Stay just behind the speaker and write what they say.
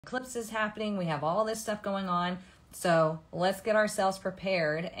eclipses happening. We have all this stuff going on. So let's get ourselves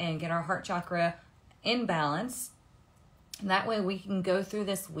prepared and get our heart chakra in balance. And that way we can go through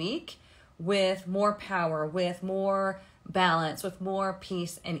this week with more power, with more balance, with more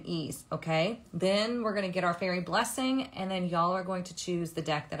peace and ease, okay? Then we're going to get our fairy blessing, and then y'all are going to choose the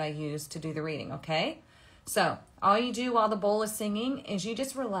deck that I use to do the reading, okay? So all you do while the bowl is singing is you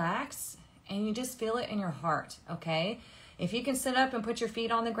just relax and you just feel it in your heart, okay? If you can sit up and put your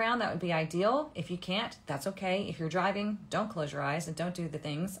feet on the ground, that would be ideal. If you can't, that's okay. If you're driving, don't close your eyes and don't do the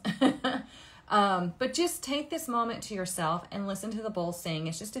things. But just take this moment to yourself and listen to the bowl sing.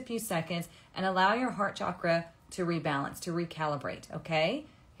 It's just a few seconds, and allow your heart chakra to rebalance, to recalibrate, okay?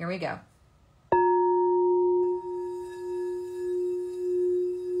 Here we go.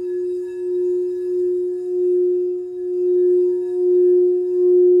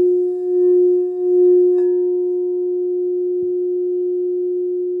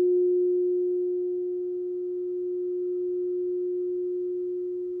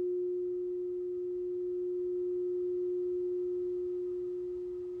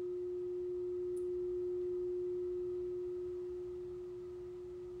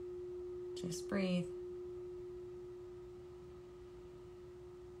 Just breathe.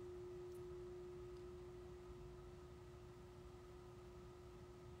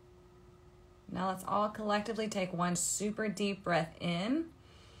 Now let's all collectively take one super deep breath in.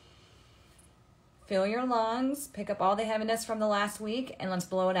 Fill your lungs, pick up all the heaviness from the last week, and let's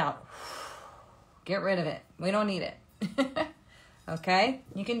blow it out. Get rid of it. We don't need it. Okay?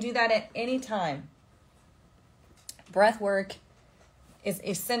 You can do that at any time. Breath work is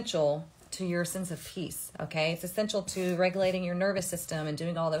essential to your sense of peace, okay? It's essential to regulating your nervous system and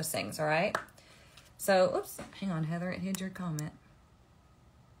doing all those things, all right? So, oops, hang on, Heather, it hid your comment.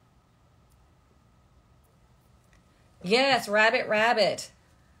 Yes, rabbit, rabbit.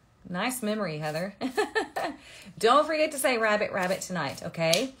 Nice memory, Heather. Don't forget to say rabbit, rabbit tonight,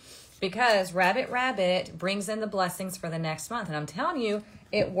 okay? Because rabbit, rabbit brings in the blessings for the next month. And I'm telling you,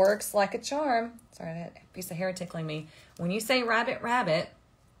 it works like a charm. Sorry, that piece of hair tickling me. When you say rabbit, rabbit,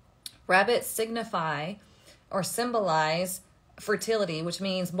 rabbits signify or symbolize fertility, which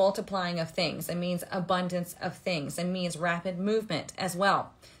means multiplying of things. It means abundance of things. It means rapid movement as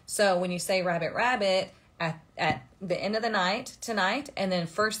well. So when you say rabbit, rabbit, at the end of the night tonight, and then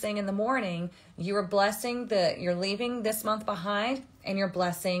first thing in the morning, you are blessing you're leaving this month behind, and you're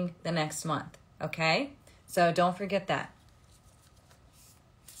blessing the next month. Okay? So don't forget that.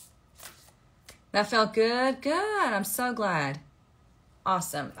 That felt good? Good. I'm so glad.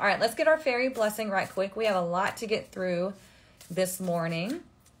 Awesome. All right, let's get our fairy blessing right quick. We have a lot to get through this morning.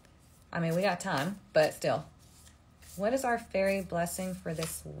 I mean, we got time, but still. What is our fairy blessing for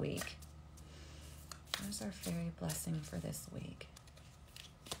this week? What is our fairy blessing for this week?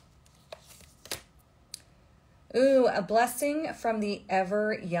 Ooh, a blessing from the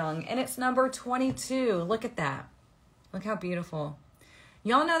ever young. And it's number 22. Look at that. Look how beautiful.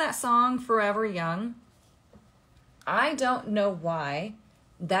 Y'all know that song, Forever Young? I don't know why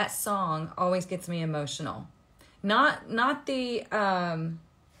that song always gets me emotional. Not the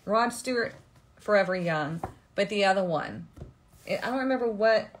Rod Stewart Forever Young, but the other one. I don't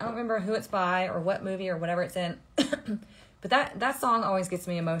remember who it's by or what movie or whatever it's in. But that song always gets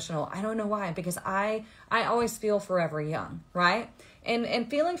me emotional. I don't know why, because I always feel forever young, right? And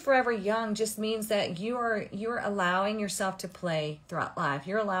feeling forever young just means that you're allowing yourself to play throughout life.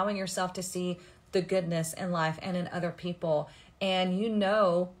 You're allowing yourself to see the goodness in life and in other people. And you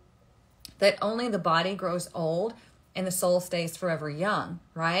know that only the body grows old and the soul stays forever young,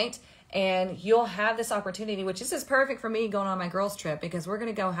 right? And you'll have this opportunity, which this is perfect for me going on my girls trip, because we're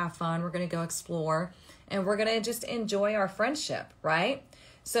going to go have fun. We're going to go explore, and we're going to just enjoy our friendship, right?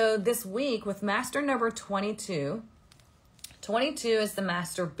 So this week with master number 22, 22 is the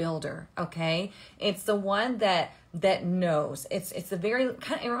master builder, okay? It's the one that knows. It's the very,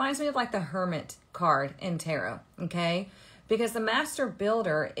 it reminds me of like the hermit card in tarot, okay? Because the master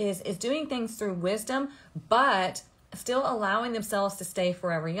builder is doing things through wisdom, but still allowing themselves to stay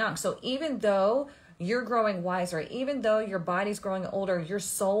forever young. So even though you're growing wiser, even though your body's growing older, your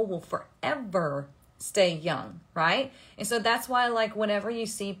soul will forever stay young, right? And so that's why, like, whenever you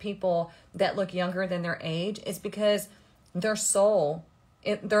see people that look younger than their age, it's because their soul,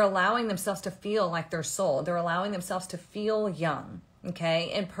 they're allowing themselves to feel like their soul. They're allowing themselves to feel young,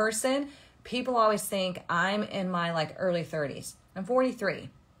 okay? In person, people always think I'm in my like early 30s. I'm 43.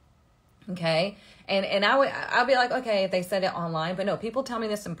 Okay. And I'll be like, okay, if they said it online, but no, people tell me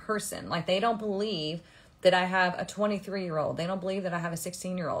this in person. Like, they don't believe that I have a 23-year-old. They don't believe that I have a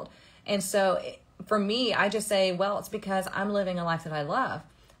 16-year-old. And so for me, I just say, well, it's because I'm living a life that I love.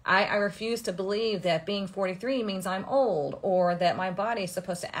 I refuse to believe that being 43 means I'm old, or that my body is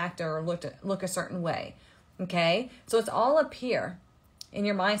supposed to act or look a certain way. Okay? So it's all up here in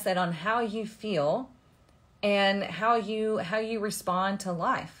your mindset on how you feel and how you respond to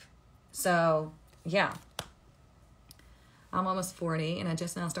life. So, yeah. I'm almost 40 and I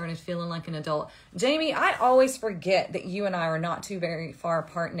just now started feeling like an adult. Jamie, I always forget that you and I are not too very far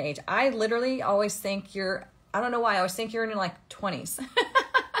apart in age. I literally always think I don't know why, I always think you're in your like 20s.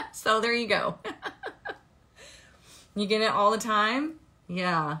 So there you go. You get it all the time?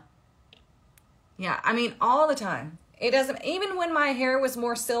 Yeah. Yeah, I mean, all the time. It doesn't, even when my hair was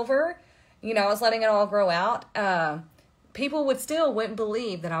more silver, you know, I was letting it all grow out, people wouldn't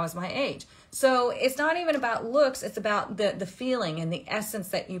believe that I was my age. So it's not even about looks, it's about the feeling and the essence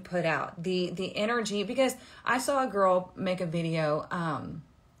that you put out, the energy. Because I saw a girl make a video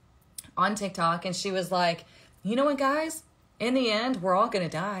on TikTok, and she was like, you know what, guys, in the end, we're all going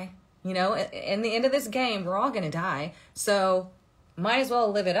to die. You know, in the end of this game, we're all going to die. So might as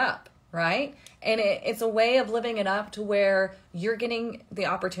well live it up, right? And it's a way of living it up to where you're getting the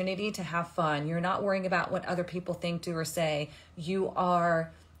opportunity to have fun. You're not worrying about what other people think, do, or say. You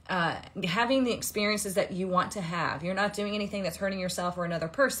are having the experiences that you want to have. You're not doing anything that's hurting yourself or another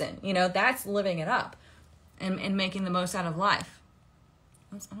person. You know, that's living it up and making the most out of life.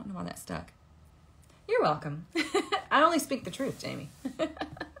 Oops, I don't know why that stuck. You're welcome. I only speak the truth, Jamie.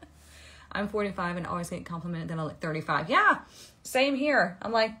 I'm 45 and always get complimented that I look 35. Yeah, same here.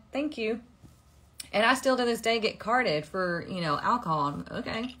 I'm like, thank you. And I still to this day get carded for, you know, alcohol.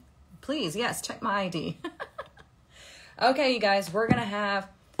 Okay, please, yes, check my ID. Okay, you guys, we're going to have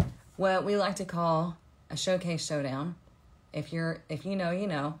what we like to call a showcase showdown. If you know, you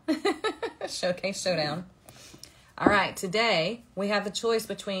know. Showcase showdown. All right, today we have the choice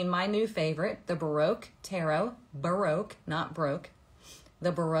between my new favorite, the Baroque Tarot. Baroque, not broke.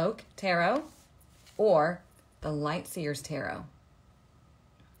 The Baroque Tarot or the Light Seers Tarot.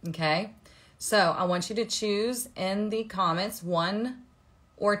 Okay? So I want you to choose in the comments 1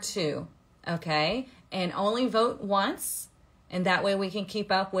 or 2. Okay? And only vote once, and that way we can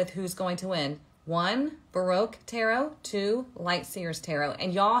keep up with who's going to win. 1, Baroque Tarot. 2, Light Seers Tarot.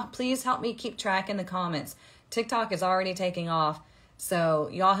 And y'all, please help me keep track in the comments. TikTok is already taking off, so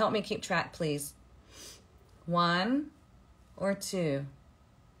y'all help me keep track, please. 1 or 2.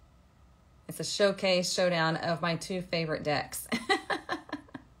 It's a showcase showdown of my 2 favorite decks.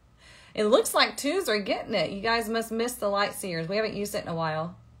 It looks like 2s are getting it. You guys must miss the Light Seers. We haven't used it in a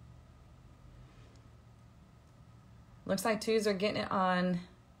while. Looks like 2s are getting it on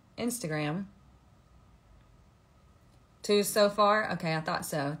Instagram. 2s so far? Okay, I thought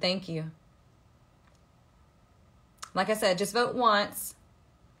so. Thank you. Like I said, just vote once.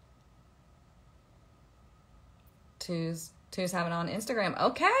 2s have it on Instagram.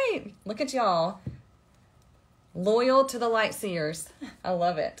 Okay, look at y'all. Loyal to the Light Seers. I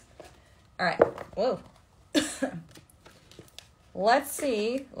love it. All right. Whoa. Let's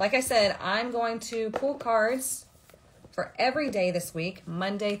see. Like I said, I'm going to pull cards for every day this week,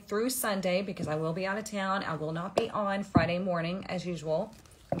 Monday through Sunday, because I will be out of town. I will not be on Friday morning as usual,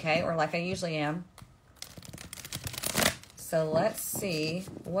 okay, or like I usually am. So let's see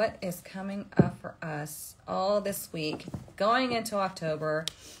what is coming up for us all this week, going into October,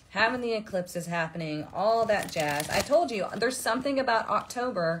 having the eclipses happening, all that jazz. I told you, there's something about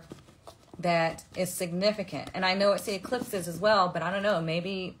October that is significant. And I know it's the eclipses as well, but I don't know,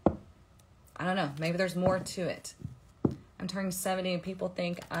 maybe there's more to it. I'm turning 70 and people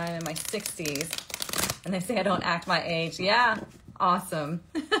think I'm in my 60s. And they say I don't act my age. Yeah, awesome.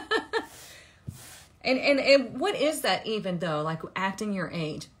 And what is that even though? Like acting your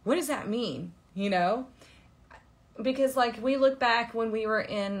age. What does that mean? You know? Because like we look back when we were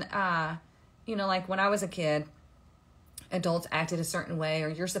in, you know, like when I was a kid, adults acted a certain way, or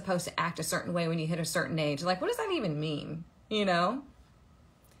you're supposed to act a certain way when you hit a certain age. Like, what does that even mean? You know?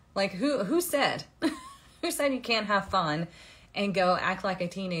 Like who said? Who said you can't have fun and go act like a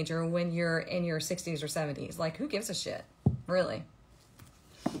teenager when you're in your 60s or 70s? Like, who gives a shit? Really?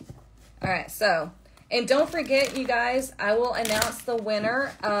 All right, so, and don't forget, you guys, I will announce the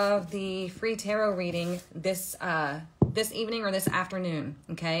winner of the free tarot reading this evening or this afternoon,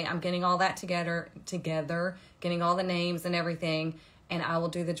 okay? I'm getting all that together, getting all the names and everything, and I will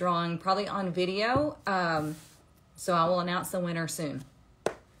do the drawing probably on video, so I will announce the winner soon.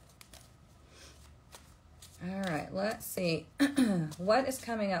 All right, let's see. What is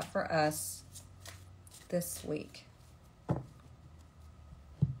coming up for us this week?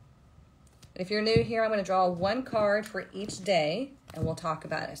 If you're new here, I'm going to draw 1 card for each day, and we'll talk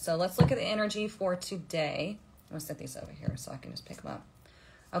about it. So let's look at the energy for today. I'm going to set these over here so I can just pick them up.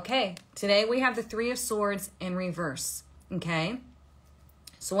 Okay, today we have the Three of Swords in reverse, okay?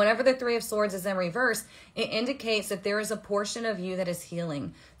 So whenever the Three of Swords is in reverse, it indicates that there is a portion of you that is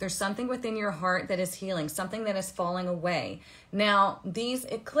healing. There's something within your heart that is healing, something that is falling away. Now, these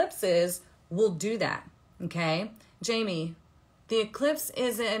eclipses will do that, okay? Jamie, the eclipse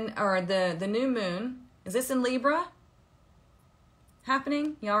is in, or the new moon, is this in Libra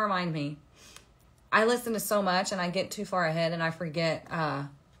happening? Y'all remind me. I listen to so much and I get too far ahead and I forget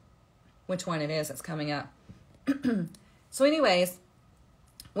which one it is that's coming up. So anyways,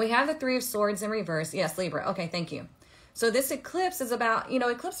 we have the Three of Swords in reverse. Yes, Libra. Okay, thank you. So this eclipse is about,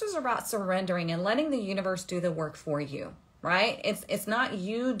 eclipses are about surrendering and letting the universe do the work for you, right? It's not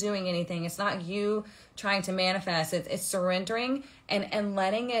you doing anything. It's not you trying to manifest. It's surrendering and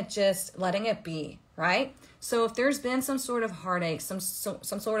letting it be, right? So if there's been some sort of heartache, some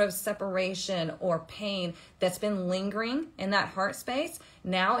sort of separation or pain that's been lingering in that heart space,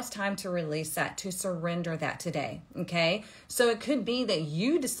 now it's time to release that, to surrender that today, okay? So it could be that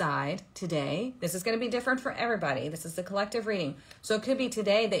you decide today, this is going to be different for everybody. This is the collective reading. So it could be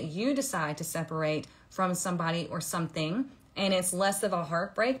today that you decide to separate from somebody or something, and it's less of a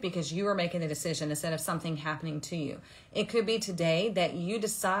heartbreak because you are making the decision instead of something happening to you. It could be today that you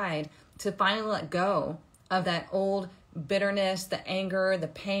decide to finally let go of that old bitterness, the anger, the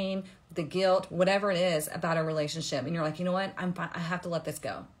pain, the guilt, whatever it is about a relationship. And you're like, you know what? I'm fine. I have to let this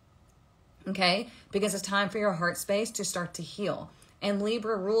go. Okay? Because it's time for your heart space to start to heal. And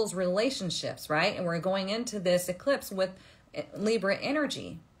Libra rules relationships, right? And we're going into this eclipse with Libra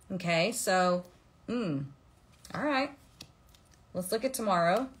energy. Okay? So, all right. Let's look at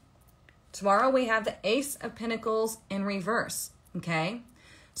tomorrow. Tomorrow we have the Ace of Pentacles in reverse. Okay?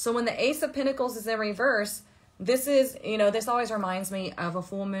 So when the Ace of Pentacles is in reverse, this is, this always reminds me of a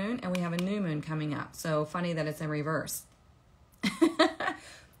full moon, and we have a new moon coming up. So funny that it's in reverse.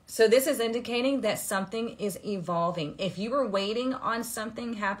 So this is indicating that something is evolving. If you were waiting on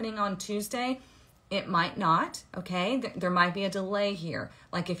something happening on Tuesday, it might not, okay? There might be a delay here.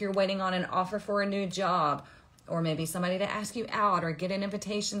 Like if you're waiting on an offer for a new job, or maybe somebody to ask you out or get an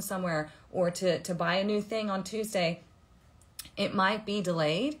invitation somewhere, or to buy a new thing on Tuesday, it might be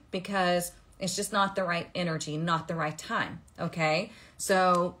delayed because it's just not the right energy, not the right time, okay?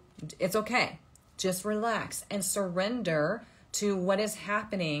 So it's okay. Just relax and surrender to what is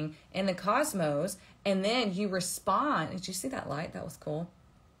happening in the cosmos, and then you respond. Did you see that light? That was cool.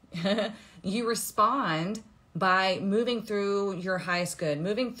 You respond by moving through your highest good,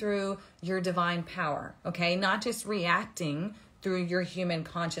 moving through your divine power, okay? Not just reacting through your human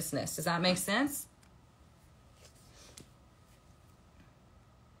consciousness. Does that make sense?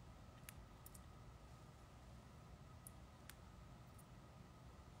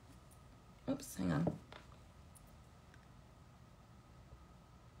 Oops, hang on.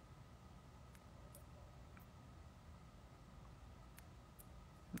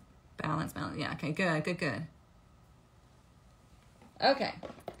 Balance. Yeah, okay, good. Okay,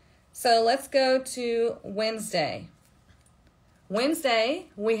 so let's go to Wednesday. Wednesday,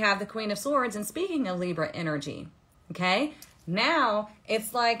 we have the Queen of Swords, and speaking of Libra energy, okay? Now,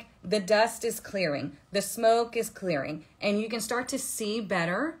 it's like the dust is clearing, the smoke is clearing, and you can start to see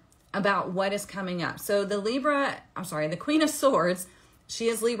better about what is coming up. So the Queen of Swords, she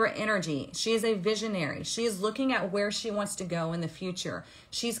is Libra energy. She is a visionary. She is looking at where she wants to go in the future.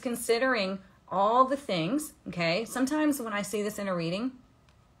 She's considering all the things, okay? Sometimes when I see this in a reading,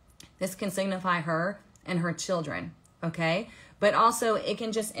 this can signify her and her children, okay? But also it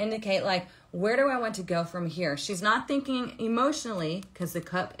can just indicate like, where do I want to go from here? She's not thinking emotionally because the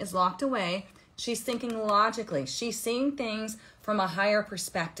cup is locked away. She's thinking logically. She's seeing things from a higher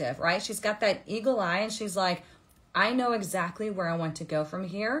perspective, right? She's got that eagle eye and she's like, I know exactly where I want to go from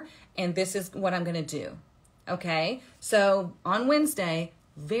here, and this is what I'm going to do, okay? So on Wednesday,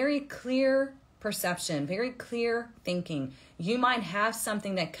 very clear perception, very clear thinking. You might have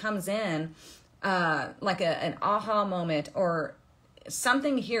something that comes in like an aha moment or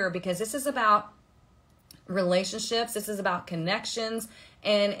something here, because this is about relationships. This is about connections.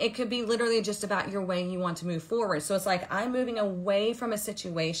 And it could be literally just about your way you want to move forward. So it's like, I'm moving away from a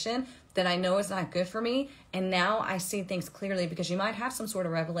situation that I know is not good for me. And now I see things clearly, because you might have some sort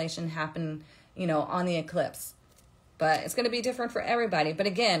of revelation happen, on the eclipse. But it's going to be different for everybody. But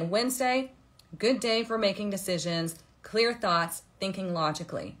again, Wednesday, good day for making decisions, clear thoughts, thinking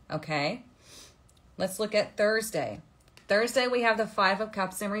logically. Okay. Let's look at Thursday. Thursday, we have the Five of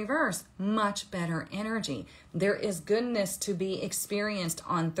Cups in reverse. Much better energy. There is goodness to be experienced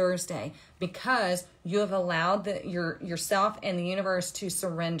on Thursday because you have allowed yourself and the universe to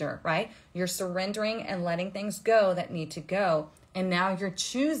surrender, right? You're surrendering and letting things go that need to go. And now you're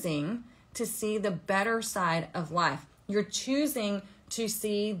choosing to see the better side of life. You're choosing to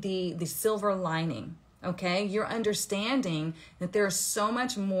see the silver lining. Okay, you're understanding that there's so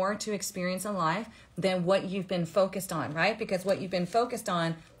much more to experience in life than what you've been focused on, right? Because what you've been focused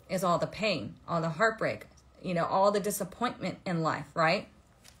on is all the pain, all the heartbreak, all the disappointment in life, right?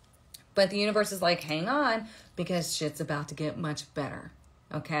 But the universe is like, hang on, because shit's about to get much better.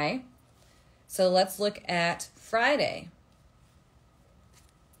 Okay, so let's look at Friday.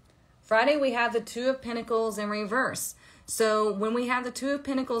 Friday, we have the Two of Pentacles in reverse. So when we have the Two of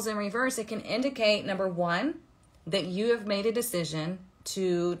Pentacles in reverse, it can indicate, number one, that you have made a decision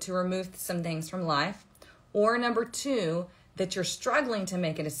to remove some things from life. Or number two, that you're struggling to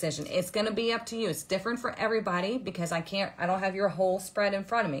make a decision. It's going to be up to you. It's different for everybody because I don't have your whole spread in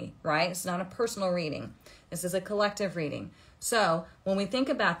front of me, right? It's not a personal reading. This is a collective reading. So when we think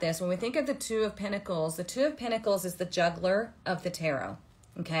about this, when we think of the Two of Pentacles, the Two of Pentacles is the juggler of the tarot,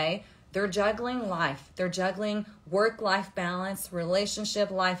 okay? They're juggling life. They're juggling work-life balance,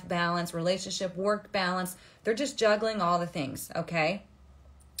 relationship-life balance, relationship-work balance. They're just juggling all the things, okay?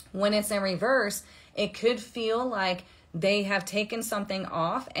 When it's in reverse, it could feel like they have taken something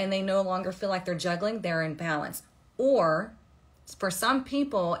off and they no longer feel like they're juggling. They're in balance. Or for some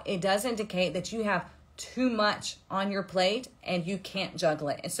people, it does indicate that you have too much on your plate and you can't juggle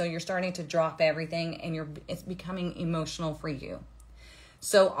it. And so you're starting to drop everything and it's becoming emotional for you.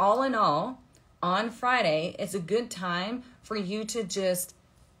 So all in all, on Friday, it's a good time for you to just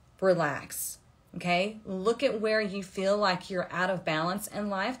relax, okay? Look at where you feel like you're out of balance in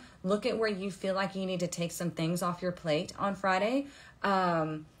life. Look at where you feel like you need to take some things off your plate on Friday.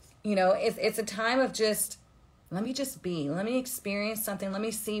 It's a time of just, let me just be. Let me experience something. Let me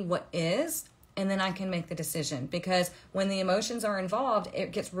see what is, and then I can make the decision. Because when the emotions are involved,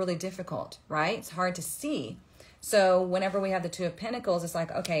 it gets really difficult, right? It's hard to see. So whenever we have the Two of Pentacles, it's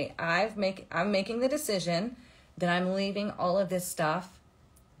like, okay, I'm making the decision that I'm leaving all of this stuff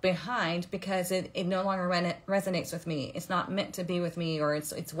behind because it no longer resonates with me. It's not meant to be with me, or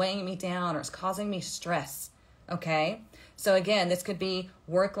it's weighing me down, or it's causing me stress, okay? So again, this could be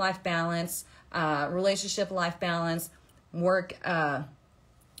work-life balance, relationship-life balance,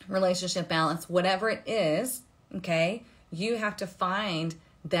 relationship balance, whatever it is, okay? You have to find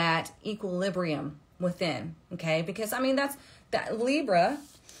that equilibrium within, okay? Because that Libra,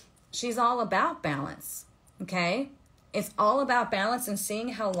 she's all about balance, okay? It's all about balance and seeing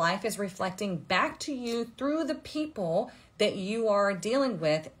how life is reflecting back to you through the people that you are dealing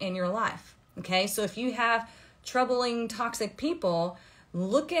with in your life, okay? So if you have troubling, toxic people,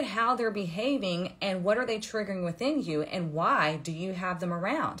 look at how they're behaving and what are they triggering within you and why do you have them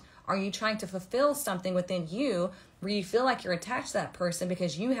around? Are you trying to fulfill something within you where you feel like you're attached to that person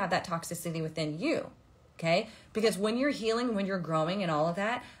because you have that toxicity within you, okay? Because when you're healing, when you're growing and all of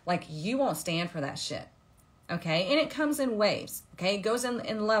that, like, you won't stand for that shit, okay? And it comes in waves, okay? It goes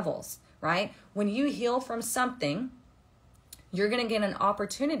in levels, right? When you heal from something, you're going to get an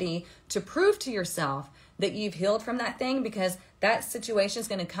opportunity to prove to yourself that you've healed from that thing, because that situation is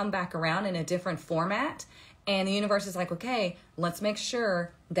going to come back around in a different format. And the universe is like, okay, let's make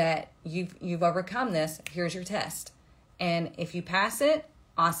sure that you've overcome this. Here's your test. And if you pass it,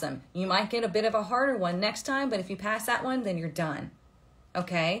 awesome. You might get a bit of a harder one next time, but if you pass that one, then you're done.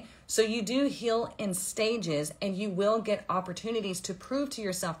 Okay? So you do heal in stages, and you will get opportunities to prove to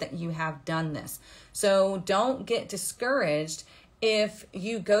yourself that you have done this. So don't get discouraged if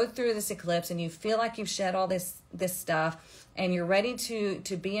you go through this eclipse and you feel like you've shed all this stuff and you're ready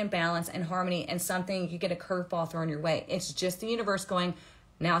to be in balance and harmony, and you get a curveball thrown your way. It's just the universe going,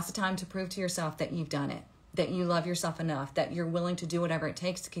 now's the time to prove to yourself that you've done it, that you love yourself enough, that you're willing to do whatever it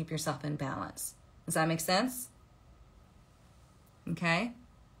takes to keep yourself in balance. Does that make sense? Okay.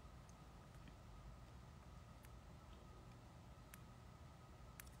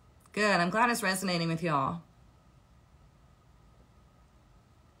 Good. I'm glad it's resonating with y'all.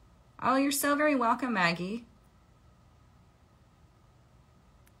 Oh, you're so very welcome, Maggie.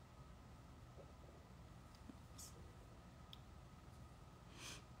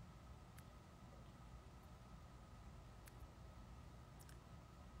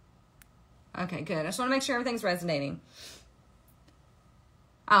 Okay, good. I just want to make sure everything's resonating.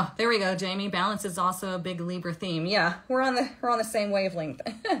 Oh, there we go, Jamie. Balance is also a big Libra theme. Yeah, we're on the same wavelength.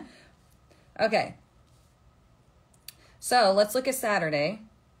 Okay. So let's look at Saturday.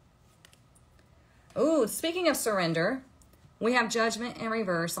 Ooh, speaking of surrender, we have Judgment in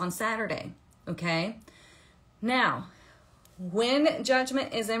reverse on Saturday. Okay. Now, when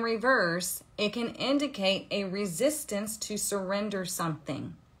Judgment is in reverse, it can indicate a resistance to surrender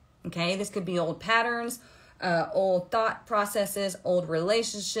something. Okay, this could be old patterns. old thought processes, old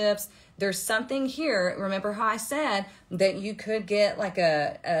relationships. There's something here. Remember how I said that you could get like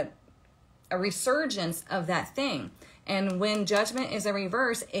a resurgence of that thing. And when judgment is a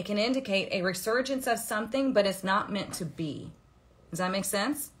reverse, it can indicate a resurgence of something, but it's not meant to be. Does that make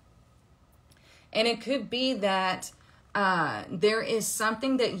sense? And it could be that there is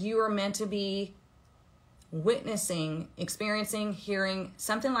something that you are meant to be witnessing, experiencing, hearing,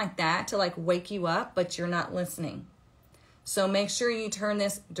 something like that to like wake you up, but you're not listening. So make sure you turn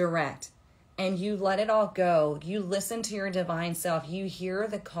this direct and you let it all go. You listen to your divine self. You hear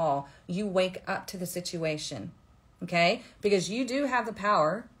the call. You wake up to the situation. Okay? Because you do have the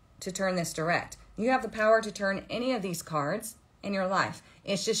power to turn this direct. You have the power to turn any of these cards in your life.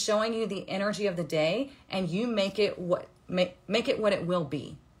 It's just showing you the energy of the day, and you make it what it will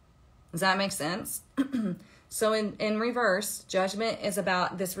be. Does that make sense? So in reverse, judgment is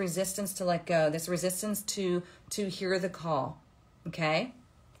about this resistance to let go, this resistance to hear the call, okay?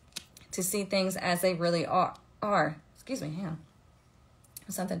 To see things as they really are. Excuse me, hang on.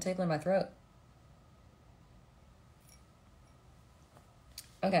 Something tickling my throat.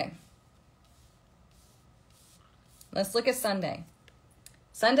 Okay. Let's look at Sunday.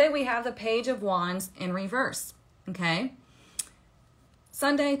 Sunday, we have the Page of Wands in reverse, okay?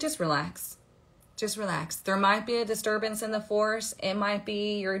 Sunday, just relax. Just relax. There might be a disturbance in the force. It might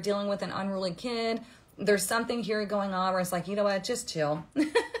be you're dealing with an unruly kid. There's something here going on where it's like, you know what, just chill.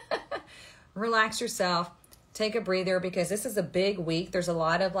 Relax yourself. Take a breather because this is a big week. There's a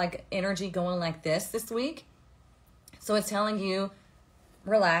lot of like energy going like this week. So it's telling you,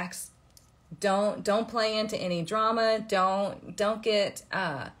 relax. Don't play into any drama. Don't get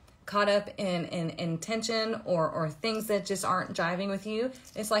caught up in tension or things that just aren't jiving with you.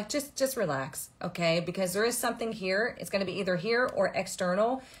 It's like just relax, okay? Because there is something here. It's going to be either here or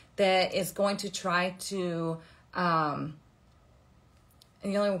external that is going to try to and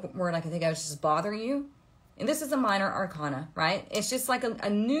the only word I can think of is just bother you. And this is a minor arcana, right? It's just like a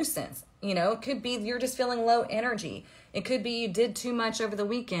nuisance. You know, it could be you're just feeling low energy. It could be you did too much over the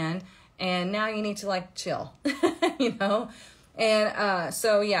weekend and now you need to like chill, you know? And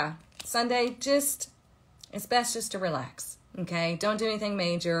so yeah, Sunday, it's best just to relax, okay? Don't do anything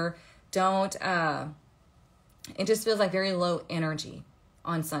major. It just feels like very low energy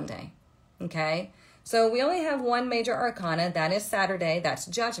on Sunday, okay? So we only have one major arcana, that is Saturday, that's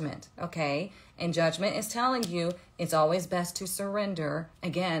judgment, okay? And judgment is telling you it's always best to surrender.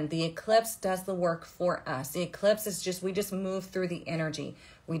 Again, the eclipse does the work for us. The eclipse is we just move through the energy.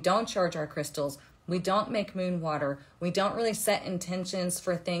 We don't charge our crystals. We don't make moon water. We don't really set intentions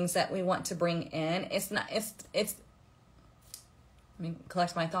for things that we want to bring in. Let me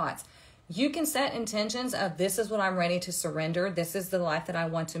collect my thoughts. You can set intentions of this is what I'm ready to surrender. This is the life that I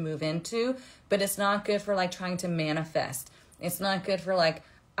want to move into, but it's not good for like trying to manifest. It's not good for like,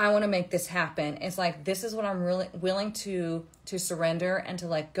 I want to make this happen. It's like, this is what I'm really willing to surrender and to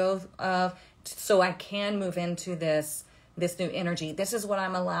let go of so I can move into this new energy. This is what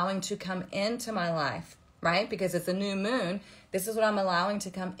I'm allowing to come into my life, right? Because it's a new moon. This is what I'm allowing to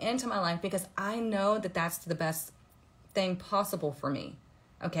come into my life because I know that that's the best thing possible for me.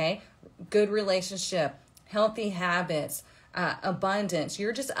 Okay? Good relationship, healthy habits, abundance.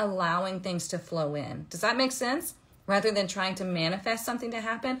 You're just allowing things to flow in. Does that make sense? Rather than trying to manifest something to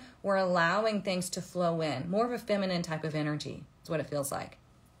happen, we're allowing things to flow in. More of a feminine type of energy is what it feels like.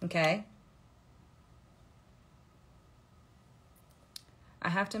 Okay? I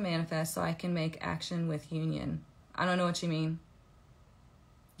have to manifest so I can make action with union. I don't know what you mean.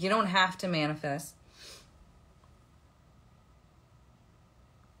 You don't have to manifest.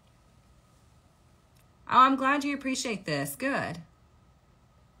 Oh, I'm glad you appreciate this. Good.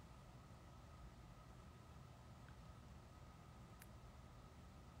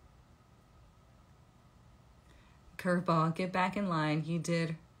 Curveball, get back in line. You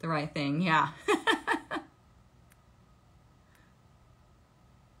did the right thing. Yeah.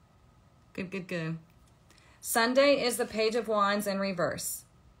 Good. Sunday is the Page of Wands in reverse.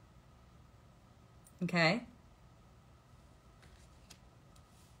 Okay?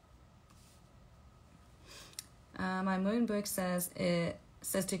 My moon book says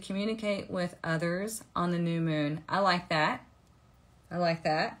to communicate with others on the new moon. I like that.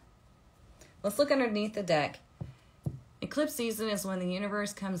 Let's look underneath the deck. Eclipse season is when the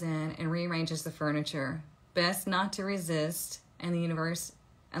universe comes in and rearranges the furniture. Best not to resist and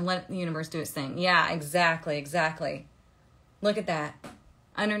let the universe do its thing. Yeah, exactly. Look at that.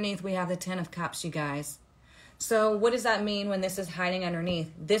 Underneath we have the Ten of Cups, you guys. So what does that mean when this is hiding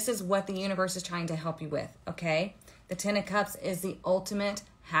underneath? This is what the universe is trying to help you with, okay? The Ten of Cups is the ultimate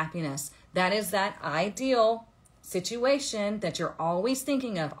happiness. That is that ideal situation that you're always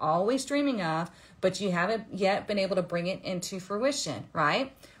thinking of, always dreaming of, but you haven't yet been able to bring it into fruition,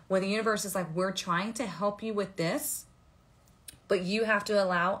 right? Where the universe is like, we're trying to help you with this, but you have to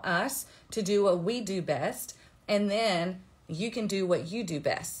allow us to do what we do best, and then you can do what you do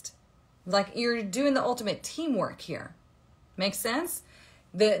best. Like, you're doing the ultimate teamwork here. Make sense?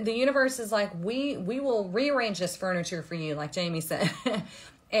 The universe is like, we will rearrange this furniture for you, like Jamie said,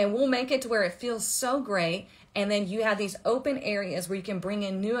 and we'll make it to where it feels so great. And then you have these open areas where you can bring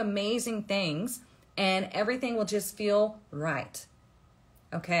in new amazing things, and everything will just feel right.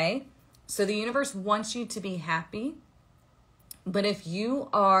 Okay? So the universe wants you to be happy. But if you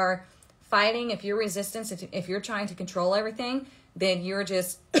are fighting, if you're resistance, if you're trying to control everything, then you're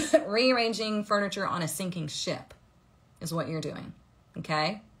just rearranging furniture on a sinking ship is what you're doing.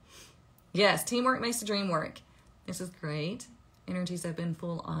 Okay? Yes, teamwork makes the dream work. This is great. Energies have been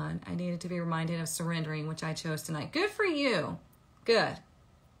full on. I needed to be reminded of surrendering, which I chose tonight. Good for you. Good.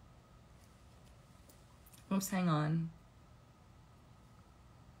 Oops, hang on.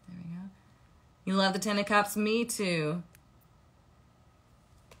 There we go. You love the Ten of Cups? Me too.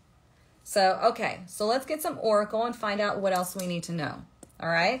 So, okay. So let's get some Oracle and find out what else we need to know. All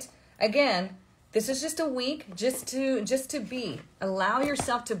right? Again, this is just a week just to be. Allow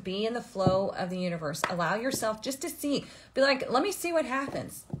yourself to be in the flow of the universe. Allow yourself just to see. Be like, let me see what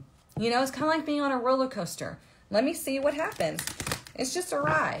happens. You know, it's kind of like being on a roller coaster. Let me see what happens. It's just a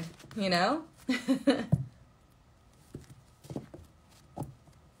ride, you know?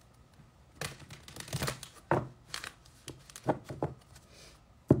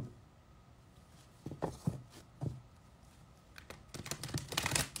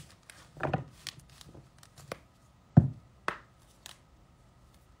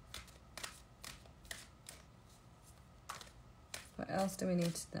 What else do we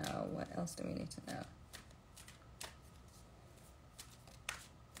need to know? What else do we need to know?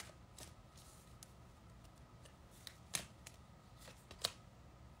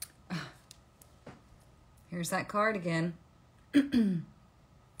 Here's that card again.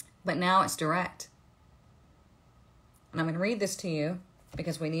 But now it's direct. And I'm going to read this to you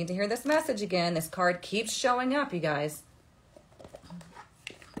because we need to hear this message again. This card keeps showing up, you guys.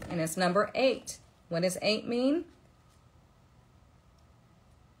 And it's number 8. What does 8 mean?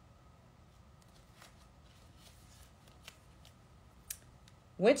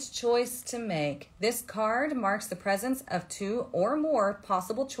 Which choice to make? This card marks the presence of 2 or more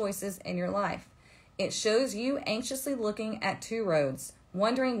possible choices in your life. It shows you anxiously looking at 2 roads,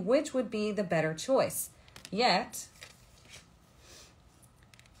 wondering which would be the better choice. Yet,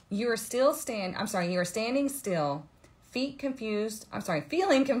 you are standing still, feeling confused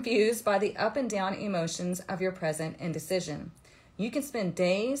by the up and down emotions of your present indecision. You can spend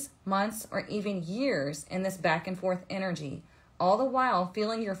days, months, or even years in this back and forth energy, all the while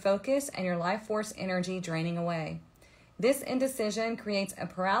feeling your focus and your life force energy draining away. This indecision creates a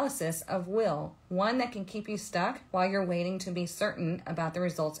paralysis of will, one that can keep you stuck while you're waiting to be certain about the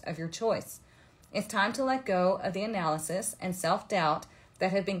results of your choice. It's time to let go of the analysis and self-doubt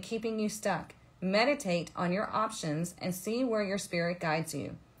that have been keeping you stuck. Meditate on your options and see where your spirit guides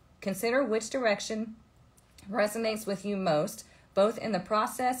you. Consider which direction resonates with you most, both in the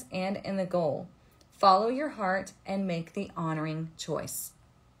process and in the goal. Follow your heart and make the honoring choice.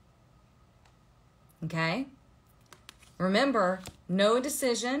 Okay? Remember, no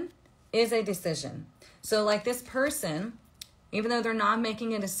decision is a decision. So like this person, even though they're not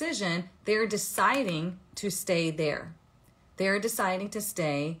making a decision, they're deciding to stay there. They're deciding to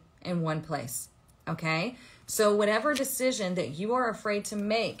stay in one place. Okay? So whatever decision that you are afraid to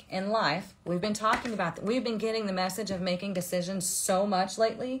make in life, we've been talking about, we've been getting the message of making decisions so much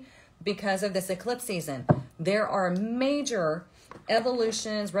lately because of this eclipse season. There are major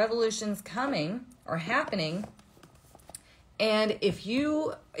evolutions, revolutions coming or happening. And if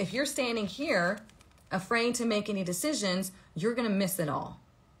you're standing here afraid to make any decisions, you're going to miss it all.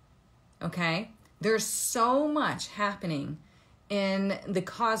 Okay? There's so much happening in the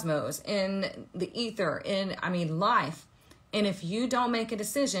cosmos, in the ether, in life. And if you don't make a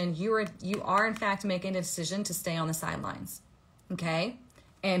decision, you are in fact making a decision to stay on the sidelines. Okay?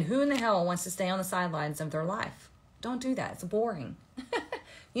 And who in the hell wants to stay on the sidelines of their life? Don't do that. It's boring.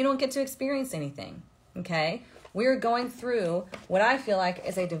 You don't get to experience anything. Okay? We're going through what I feel like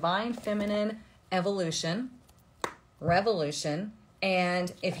is a divine feminine evolution, revolution,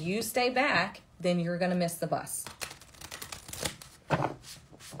 and if you stay back, then you're going to miss the bus.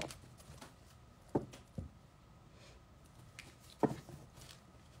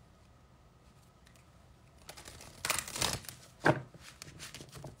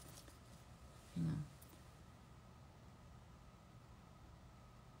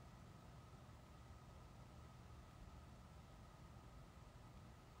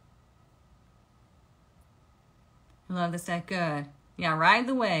 I love this deck. Good. Yeah, ride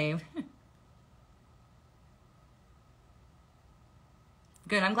the wave.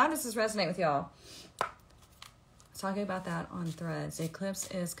 Good. I'm glad this is resonating with y'all. I was talking about that on Threads. The eclipse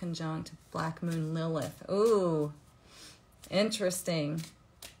is conjunct Black Moon Lilith. Ooh, interesting.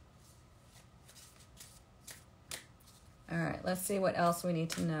 All right, let's see what else we need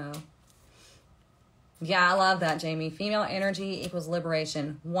to know. Yeah, I love that, Jamie. Female energy equals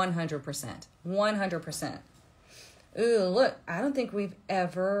liberation. 100%. 100%. Ooh, look, I don't think we've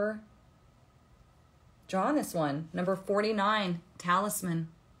ever drawn this one. Number 49, Talisman.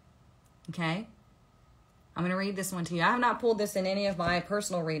 Okay? I'm going to read this one to you. I have not pulled this in any of my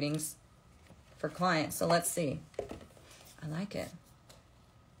personal readings for clients, so let's see. I like it.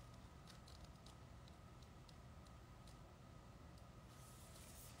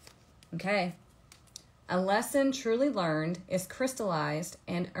 Okay. A lesson truly learned is crystallized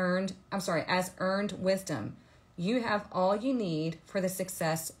and as earned wisdom. You have all you need for the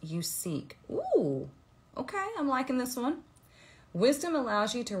success you seek. Ooh, okay, I'm liking this one. Wisdom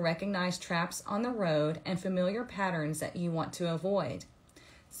allows you to recognize traps on the road and familiar patterns that you want to avoid.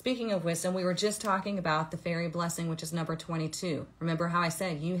 Speaking of wisdom, we were just talking about the fairy blessing, which is number 22. Remember how I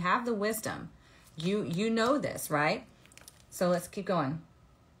said you have the wisdom. You know this, right? So let's keep going.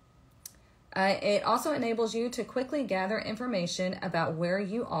 It also enables you to quickly gather information about where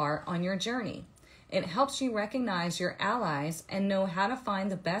you are on your journey. It helps you recognize your allies and know how to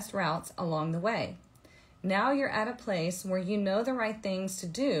find the best routes along the way. Now you're at a place where you know the right things to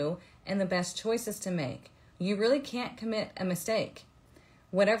do and the best choices to make. You really can't commit a mistake.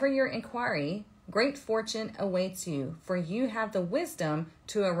 Whatever your inquiry, great fortune awaits you, for you have the wisdom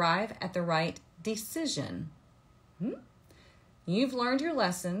to arrive at the right decision. You've learned your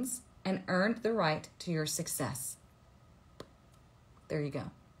lessons and earned the right to your success. There you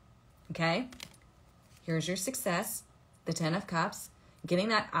go. Okay? Here's your success, the 10 of Cups, getting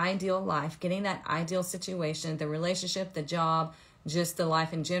that ideal life, getting that ideal situation, the relationship, the job, just the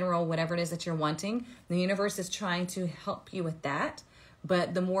life in general, whatever it is that you're wanting. The universe is trying to help you with that.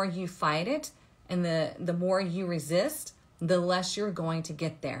 But the more you fight it and the more you resist, the less you're going to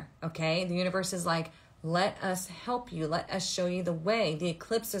get there. Okay? The universe is like, let us help you. Let us show you the way. The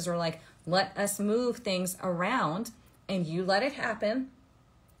eclipses are like, let us move things around, and you let it happen,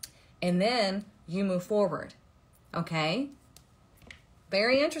 and then you move forward. Okay?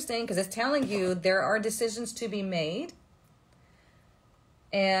 Very interesting, because it's telling you there are decisions to be made.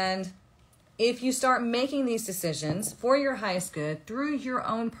 And if you start making these decisions for your highest good through your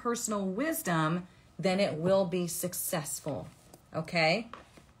own personal wisdom, then it will be successful. Okay?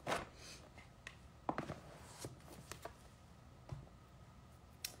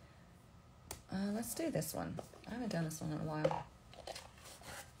 Let's do this one. I haven't done this one in a while.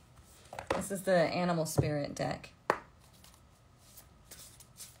 This is the Animal Spirit deck.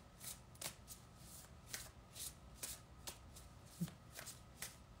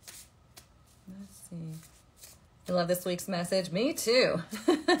 Let's see. You love this week's message? Me too.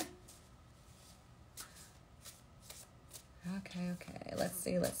 Okay. Let's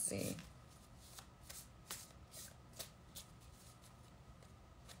see.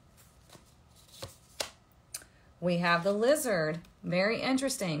 We have the lizard. Very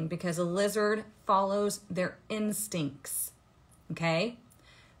interesting, because a lizard follows their instincts. Okay?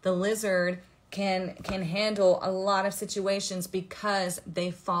 The lizard can handle a lot of situations because they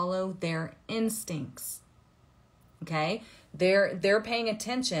follow their instincts. Okay? They're paying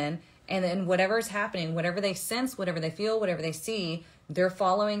attention, and then whatever is happening, whatever they sense, whatever they feel, whatever they see, they're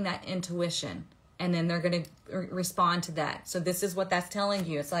following that intuition, and then they're going to respond to that. So this is what that's telling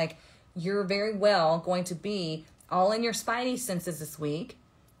you. It's like, you're very well going to be all in your spidey senses this week.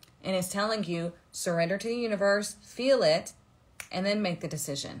 And it's telling you, surrender to the universe, feel it, and then make the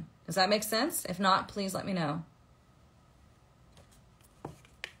decision. Does that make sense? If not, please let me know.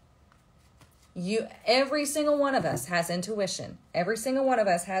 Every single one of us has intuition. Every single one of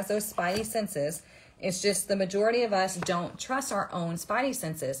us has those spidey senses. It's just the majority of us don't trust our own spidey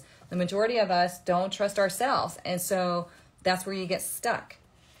senses. The majority of us don't trust ourselves. And so that's where you get stuck.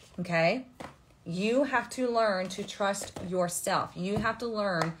 Okay? You have to learn to trust yourself. You have to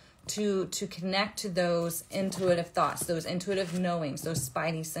learn to connect to those intuitive thoughts, those intuitive knowings, those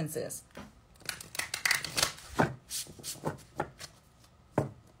spidey senses.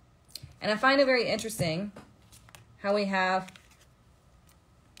 And I find it very interesting how we have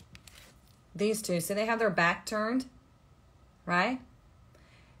these two. So they have their back turned, right?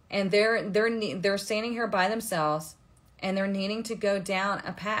 And they're standing here by themselves, and they're needing to go down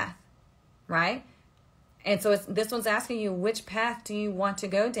a path, right? And so this one's asking you, which path do you want to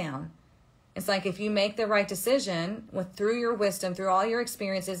go down? It's like if you make the right decision through your wisdom, through all your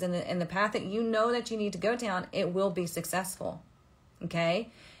experiences and the path that you know that you need to go down, it will be successful. Okay?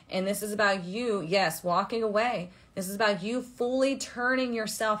 And this is about you, yes, walking away. This is about you fully turning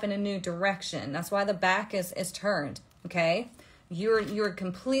yourself in a new direction. That's why the back is turned. Okay? You're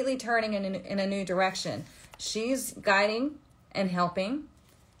completely turning in a new direction. She's guiding and helping,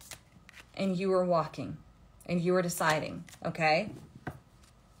 and you are walking, and you are deciding. Okay?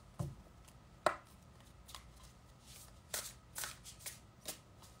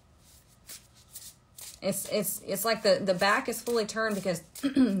 It's like the back is fully turned because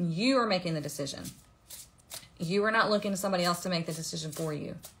you are making the decision. You are not looking to somebody else to make the decision for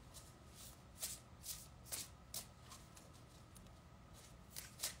you.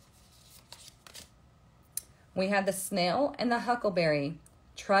 We had the snail and the huckleberry.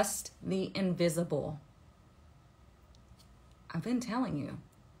 Trust the invisible. I've been telling you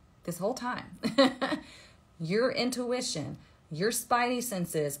this whole time. Your intuition, your spidey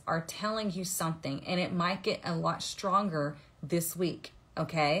senses are telling you something, and it might get a lot stronger this week,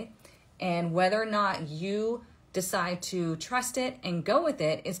 okay? And whether or not you decide to trust it and go with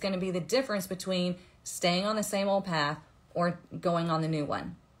it is going to be the difference between staying on the same old path or going on the new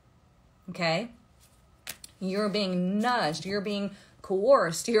one, okay? You're being nudged, you're being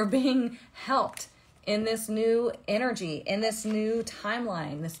coerced, you're being helped in this new energy, in this new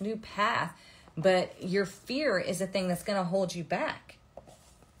timeline, this new path. But your fear is the thing that's going to hold you back.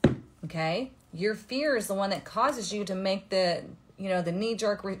 Okay? Your fear is the one that causes you to make the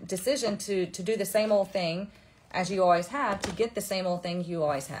knee-jerk decision to do the same old thing as you always have, to get the same old thing you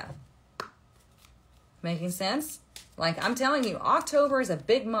always have. Making sense? Like, I'm telling you, October is a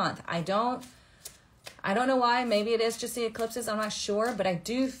big month. I don't know why. Maybe it is just the eclipses. I'm not sure. But I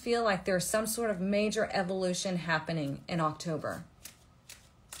do feel like there's some sort of major evolution happening in October.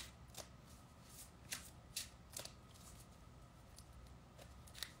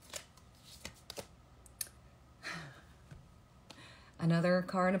 Another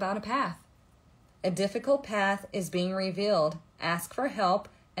card about a path. A difficult path is being revealed. Ask for help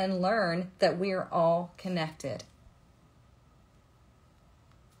and learn that we are all connected.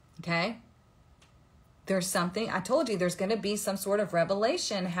 Okay? There's something, I told you, there's going to be some sort of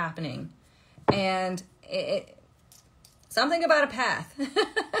revelation happening. And something about a path.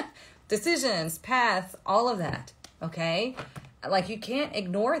 Decisions, paths, all of that. Okay? Like, you can't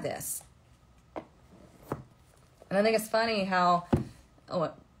ignore this. And I think it's funny how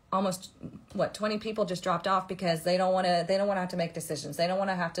almost 20 people just dropped off because they don't want to have to make decisions. They don't want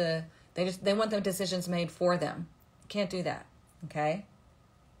to have to, they want the decisions made for them. Can't do that. Okay?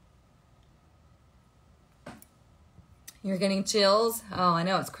 You're getting chills. Oh, I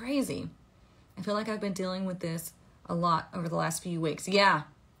know, it's crazy. I feel like I've been dealing with this a lot over the last few weeks. Yeah,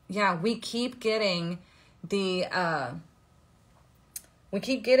 we keep getting the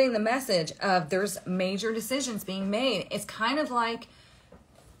message of there's major decisions being made. It's kind of like,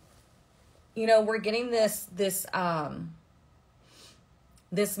 we're getting this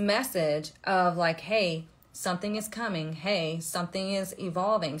message of like, hey, something is coming. Hey, something is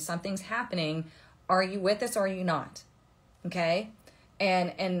evolving. Something's happening. Are you with us or are you not? Okay?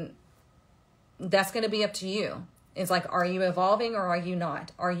 And that's going to be up to you. It's like, are you evolving or are you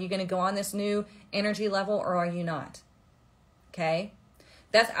not? Are you going to go on this new energy level or are you not? Okay?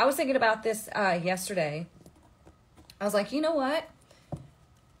 I was thinking about this yesterday. I was like, you know what?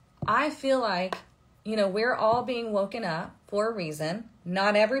 I feel like, we're all being woken up for a reason.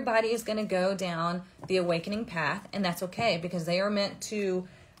 Not everybody is going to go down the awakening path, and that's okay because they are meant to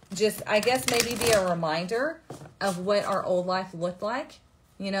just, I guess, maybe be a reminder of what our old life looked like.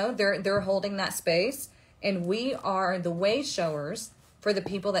 They're holding that space, and we are the way showers for the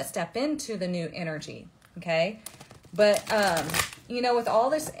people that step into the new energy. Okay? But, with all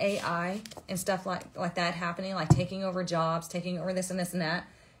this AI and stuff like that happening, like taking over jobs, taking over this and this and that,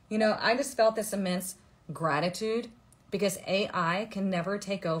 I just felt this immense gratitude because AI can never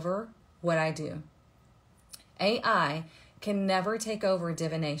take over what I do. AI can never take over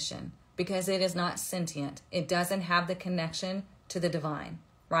divination because it is not sentient. It doesn't have the connection to the divine,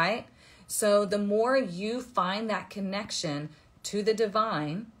 right? So the more you find that connection to the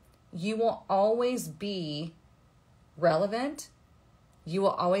divine, you will always be relevant. You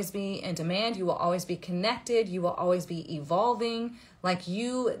will always be in demand. You will always be connected. You will always be evolving.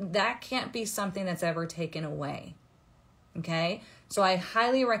 That can't be something that's ever taken away. Okay? So I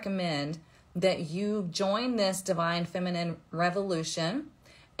highly recommend that you join this divine feminine revolution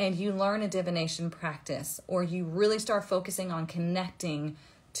and you learn a divination practice, or you really start focusing on connecting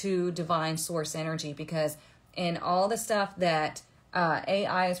to divine source energy, because in all the stuff that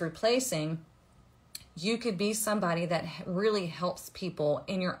AI is replacing, you could be somebody that really helps people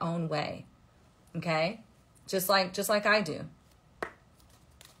in your own way. Okay? Just like I do.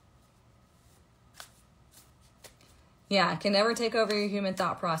 Yeah, it can never take over your human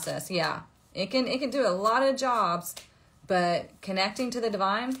thought process. Yeah. It can do a lot of jobs, but connecting to the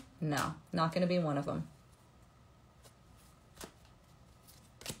divine, no, not going to be one of them.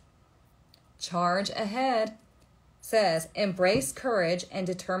 Charge Ahead says, embrace courage and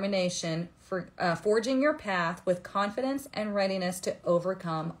determination for forging your path with confidence and readiness to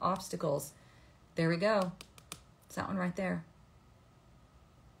overcome obstacles. There we go. It's that one right there.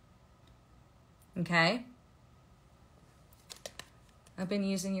 Okay. I've been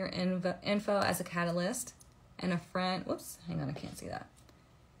using your info as a catalyst, and a friend, whoops, hang on, I can't see that.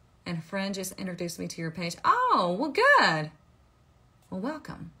 And a friend just introduced me to your page. Oh, well, good. Well,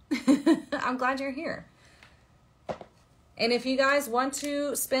 welcome. I'm glad you're here. And if you guys want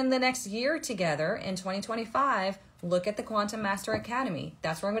to spend the next year together in 2025, look at the Quantum Master Academy.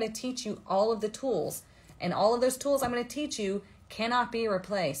 That's where I'm going to teach you all of the tools. And all of those tools I'm going to teach you cannot be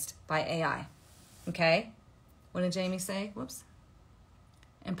replaced by AI. Okay? What did Jamie say? Whoops.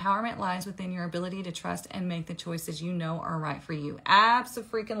 Empowerment lies within your ability to trust and make the choices you know are right for you.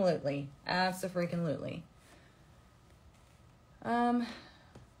 Abso-freaking-lutely. Abso-freaking-lutely. Do I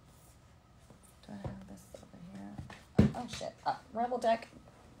have this over here? Oh, shit. Rebel deck.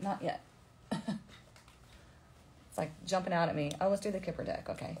 Not yet. It's like jumping out at me. Oh, let's do the Kipper deck.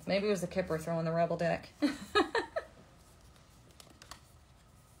 Okay. Maybe it was the Kipper throwing the Rebel deck.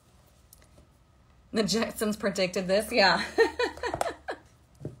 The Jetsons predicted this. Yeah.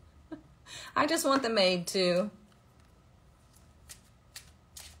 I just want the maid too.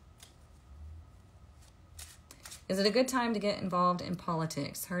 Is it a good time to get involved in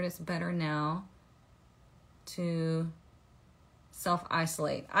politics? Heard it's better now to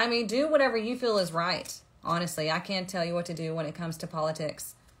self-isolate. I mean, do whatever you feel is right. Honestly, I can't tell you what to do when it comes to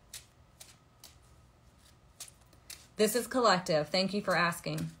politics. This is collective. Thank you for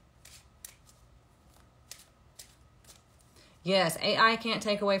asking. Yes, AI can't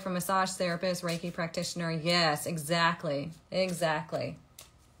take away from massage therapist, Reiki practitioner. Yes, exactly. Exactly.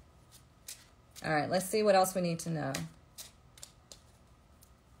 All right, let's see what else we need to know.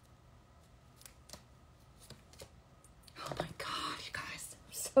 Oh my God, you guys.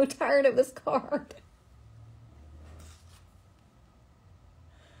 I'm so tired of this card.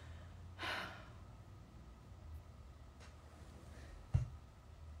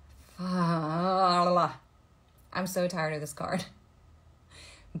 I'm so tired of this card.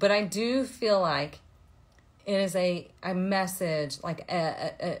 But I do feel like it is a message, like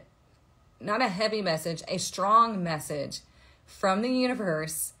not a heavy message, a strong message from the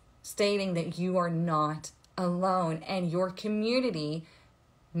universe stating that you are not alone, and your community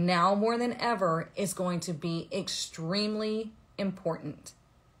now more than ever is going to be extremely important.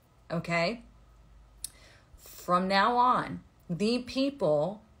 Okay? From now on, the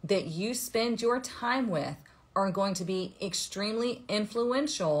people that you spend your time with are going to be extremely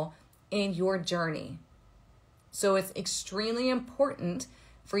influential in your journey. So it's extremely important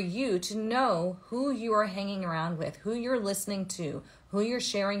for you to know who you are hanging around with, who you're listening to, who you're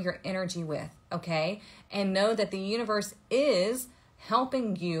sharing your energy with, okay? And know that the universe is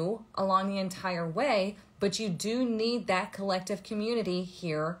helping you along the entire way, but you do need that collective community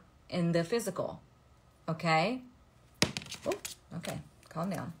here in the physical, okay? Oh, okay, calm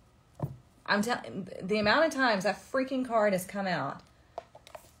down. I'm telling, the amount of times that freaking card has come out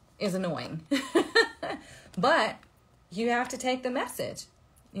is annoying. But you have to take the message.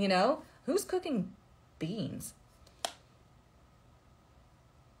 You know, who's cooking beans?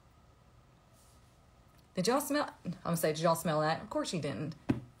 Did y'all smell? I'm gonna say, did y'all smell that? Of course you didn't.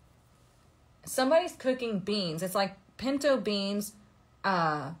 Somebody's cooking beans. It's like pinto beans,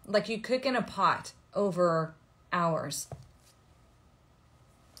 like you cook in a pot over hours.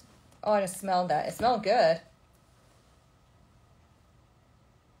 Oh, I just smelled that. It smelled good.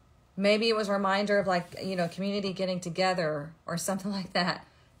 Maybe it was a reminder of, like, you know, community getting together or something like that.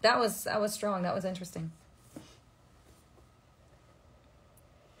 That was strong. That was interesting.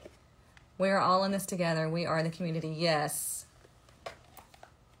 We are all in this together. We are the community. Yes.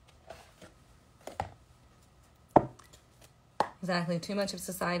 Exactly. Too much of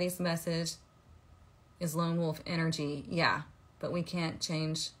society's message is lone wolf energy. Yeah, but we can't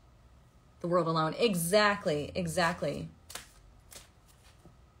change the world alone. Exactly. Exactly.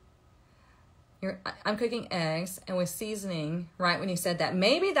 I'm cooking eggs and with seasoning, right when you said that.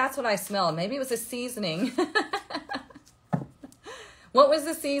 Maybe that's what I smelled. Maybe it was a seasoning. What was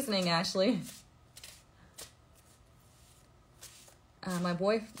the seasoning, Ashley? my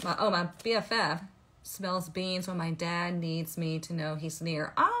BFF smells beans when my dad needs me to know he's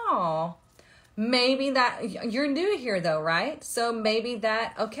near. Oh, maybe that, you're new here though, right? So maybe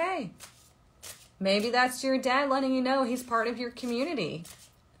that, okay. Maybe that's your dad letting you know he's part of your community.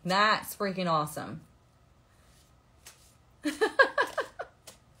 That's freaking awesome.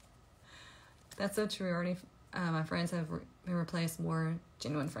 That's so true. Already, my friends have been replaced more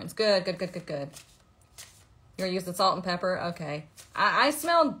genuine friends. Good. You're using salt and pepper? Okay. I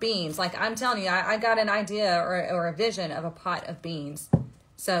smelled beans. Like, I'm telling you, I got an idea or a vision of a pot of beans.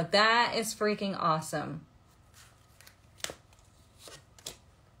 So that is freaking awesome.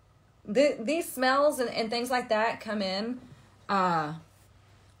 These smells and things like that come in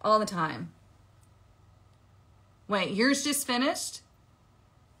all the time. Wait, yours just finished?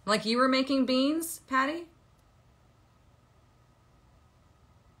 Like you were making beans, Patty?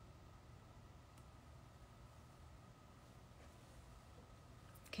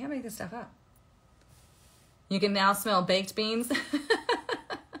 Can't make this stuff up. You can now smell baked beans.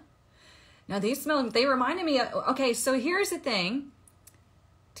 Now these smell, they reminded me of, okay, so here's the thing.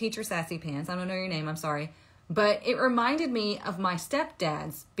 Teacher Sassy Pants, I don't know your name, I'm sorry. But it reminded me of my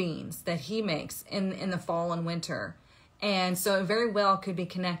stepdad's beans that he makes in the fall and winter. And so it very well could be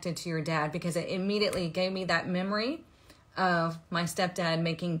connected to your dad because it immediately gave me that memory of my stepdad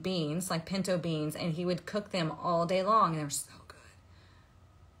making beans, like pinto beans, and he would cook them all day long. And they're so good.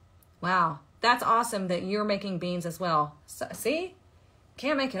 Wow. That's awesome that you're making beans as well. So, see?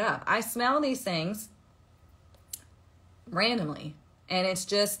 Can't make it up. I smell these things randomly. And it's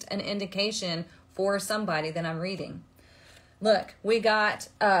just an indication for somebody that I'm reading. Look, we got,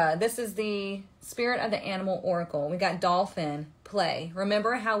 this is the Spirit of the Animal Oracle. We got dolphin, play.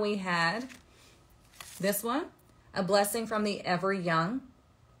 Remember how we had this one? A blessing from the ever young.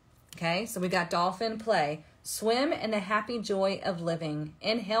 Okay, so we got dolphin, play. Swim in the happy joy of living.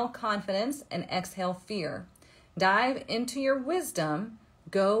 Inhale confidence and exhale fear. Dive into your wisdom.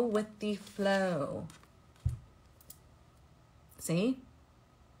 Go with the flow. See?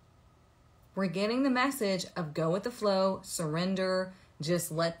 We're getting the message of go with the flow, surrender,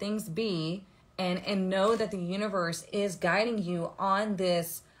 just let things be, and know that the universe is guiding you on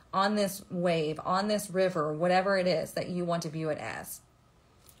this wave, on this river, whatever it is that you want to view it as.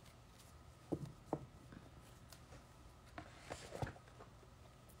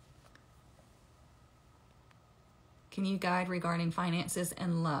 Can you guide regarding finances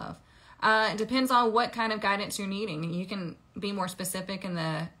and love? It depends on what kind of guidance you're needing. You can be more specific in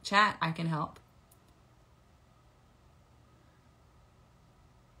the chat. I can help.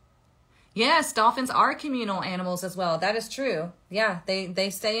 Yes, dolphins are communal animals as well. That is true. Yeah, they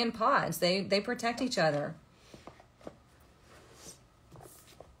stay in pods. They protect each other.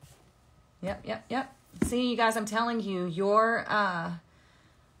 Yep. See, you guys, I'm telling you, your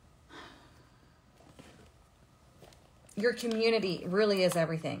community really is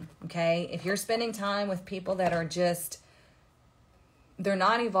everything, okay? If you're spending time with people that are just, they're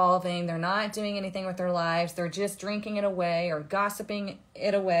not evolving, they're not doing anything with their lives, they're just drinking it away or gossiping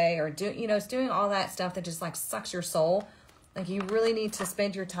it away or it's doing all that stuff that just like sucks your soul. Like you really need to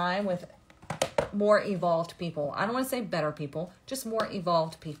spend your time with more evolved people. I don't want to say better people, just more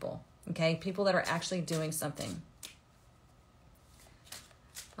evolved people, okay? People that are actually doing something.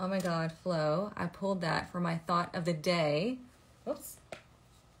 Oh my God, Flo, I pulled that for my thought of the day. Whoops.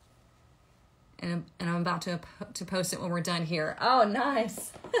 And I'm about to post it when we're done here. Oh,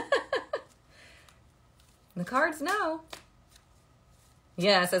 nice. The cards know.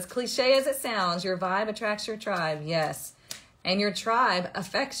 Yes, as cliche as it sounds, your vibe attracts your tribe. Yes. And your tribe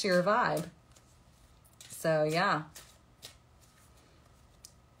affects your vibe. So, yeah.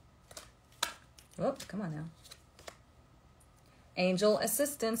 Whoop, come on now. Angel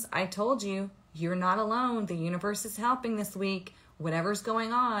assistance. I told you, you're not alone. The universe is helping this week. Whatever's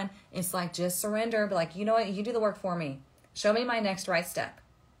going on, it's like just surrender. But like, you know what? You do the work for me. Show me my next right step.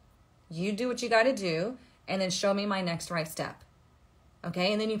 You do what you got to do, and then show me my next right step.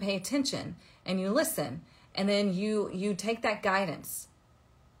 Okay? And then you pay attention, and you listen, and then you take that guidance.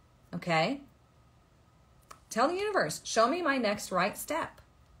 Okay? Tell the universe, show me my next right step.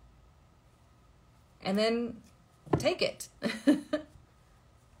 And then take it.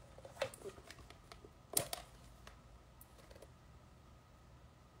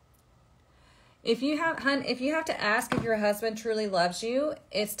 If you have to ask if your husband truly loves you,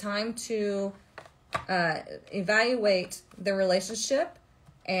 it's time to evaluate the relationship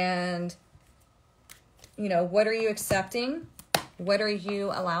and, what are you accepting? What are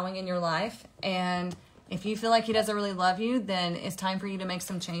you allowing in your life? And if you feel like he doesn't really love you, then it's time for you to make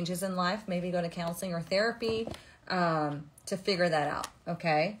some changes in life. Maybe go to counseling or therapy to to figure that out,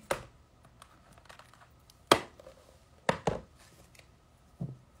 okay?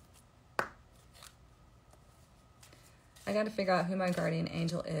 I got to figure out who my guardian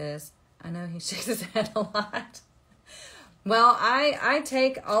angel is. I know he shakes his head a lot. Well, I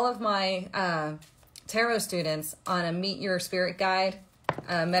take all of my tarot students on a Meet Your Spirit Guide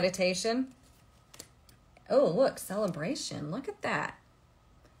meditation. Oh, look, celebration. Look at that.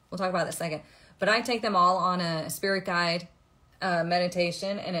 We'll talk about that in a second. But I take them all on a spirit guide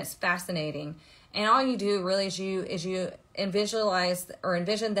meditation, and it's fascinating. And all you do really is you visualize or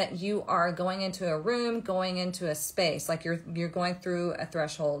envision that you are going into a room, going into a space, like you're going through a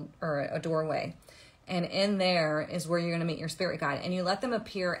threshold or a doorway. And in there is where you're going to meet your spirit guide. And you let them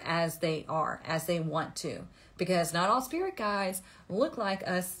appear as they are, as they want to. Because not all spirit guides look like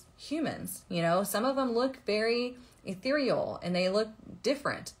us humans. You know, some of them look very ethereal and they look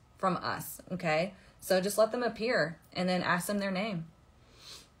different from us. Okay? So just let them appear and then ask them their name.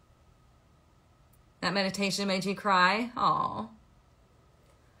 That meditation made you cry? Aw.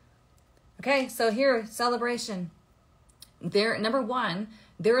 Okay, so here, celebration. Number one,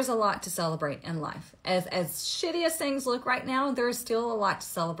 there is a lot to celebrate in life. As shitty as things look right now, there is still a lot to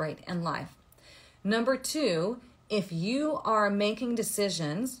celebrate in life. Number two, if you are making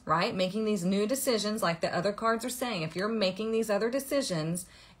decisions, right? Making these new decisions, like the other cards are saying, if you're making these other decisions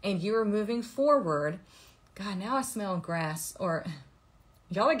and you are moving forward, God, now I smell grass, or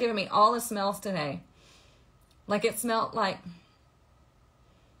y'all are giving me all the smells today. Like it smelled like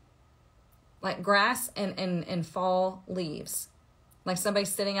grass and fall leaves. Like somebody's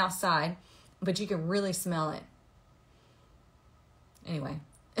sitting outside, but you can really smell it. Anyway,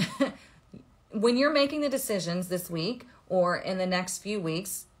 when you're making the decisions this week or in the next few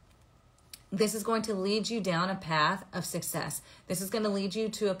weeks, this is going to lead you down a path of success. This is going to lead you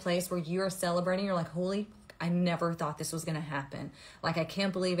to a place where you are celebrating. You're like, holy, I never thought this was going to happen. Like, I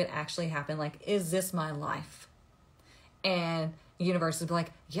can't believe it actually happened. Like, is this my life? And the universe is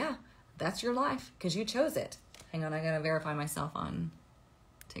like, yeah, that's your life because you chose it. Hang on, I got to verify myself on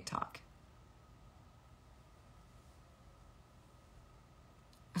TikTok.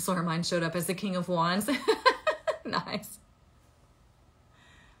 I swear mine showed up as the King of Wands. Nice.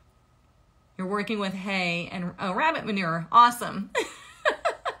 You're working with hay and rabbit manure. Awesome.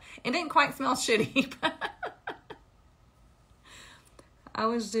 It didn't quite smell shitty. I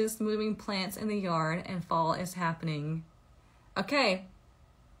was just moving plants in the yard and fall is happening. Okay.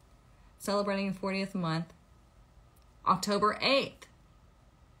 Celebrating 40th month. October 8th.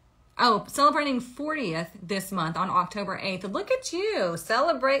 Oh, celebrating 40th this month on October 8th. Look at you.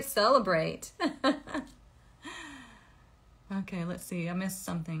 Celebrate, celebrate. Okay, let's see. I missed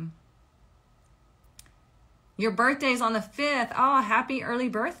something. Your birthday's on the 5th. Oh, happy early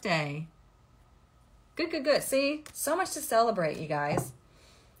birthday. Good, good, good. See, so much to celebrate, you guys.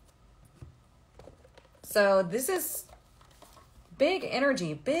 So this is big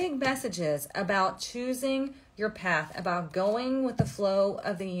energy, big messages about choosing your path, about going with the flow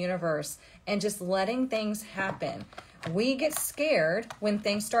of the universe and just letting things happen. We get scared when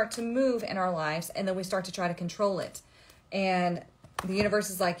things start to move in our lives and then we start to try to control it. And the universe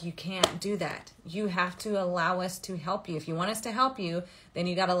is like, you can't do that. You have to allow us to help you. If you want us to help you, then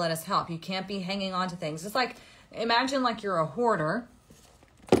you got to let us help. You can't be hanging on to things. It's like, imagine like you're a hoarder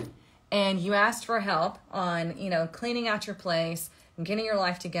and you asked for help on, cleaning out your place and getting your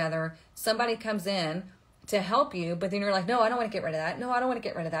life together. Somebody comes in to help you, but then you're like, no, I don't want to get rid of that. No, I don't want to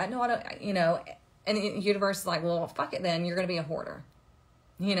get rid of that. No, I don't, and the universe is like, well, fuck it then. You're going to be a hoarder,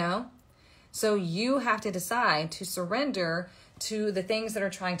 So you have to decide to surrender to the things that are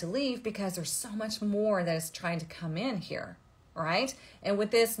trying to leave because there's so much more that is trying to come in here, right? And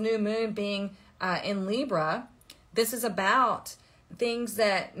with this new moon being in Libra, this is about things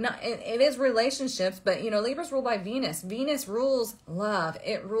that, it is relationships, but, Libra's ruled by Venus. Venus rules love.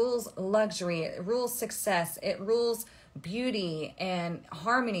 It rules luxury. It rules success. It rules beauty and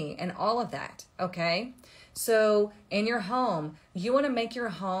harmony and all of that, okay? So in your home, you want to make your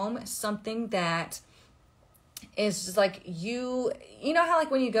home something that is just like you know how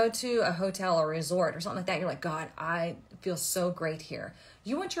like when you go to a hotel or resort or something like that, you're like, God, I feel so great here.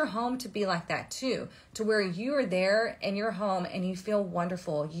 You want your home to be like that too, to where you are there in your home and you feel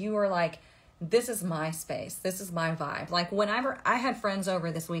wonderful. You are like, this is my space. This is my vibe. Like whenever I had friends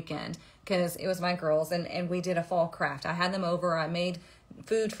over this weekend, because it was my girls and we did a fall craft. I had them over. I made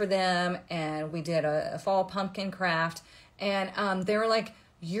food for them and we did a fall pumpkin craft. And they were like,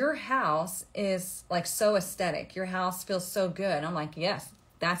 your house is like so aesthetic. Your house feels so good. I'm like, yes,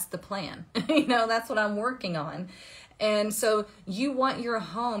 that's the plan. That's what I'm working on. And so you want your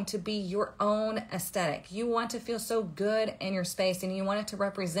home to be your own aesthetic. You want to feel so good in your space, and you want it to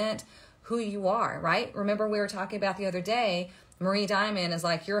represent who you are, right? Remember we were talking about the other day, Marie Diamond is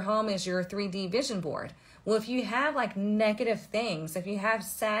like, your home is your 3D vision board. Well, if you have like negative things, if you have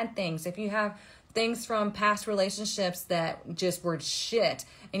sad things, if you have things from past relationships that just were shit,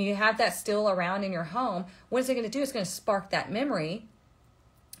 and you have that still around in your home, what is it going to do? It's going to spark that memory,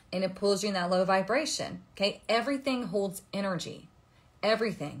 and it pulls you in that low vibration. Okay. Everything holds energy,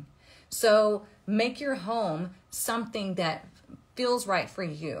 everything. So make your home something that feels right for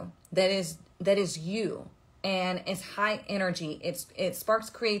you, that is you, and it's high energy. It sparks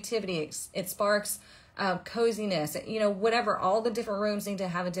creativity. It sparks coziness, whatever. All the different rooms need to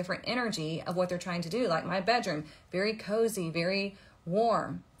have a different energy of what they're trying to do. Like my bedroom, very cozy, very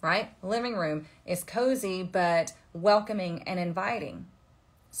warm, right? Living room is cozy, but welcoming and inviting.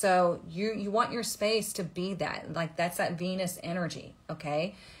 So you want your space to be that, like that's that Venus energy,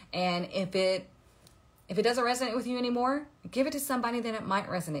 okay? And if it doesn't resonate with you anymore, give it to somebody that it might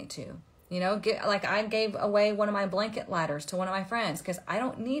resonate to. Like I gave away one of my blanket ladders to one of my friends because I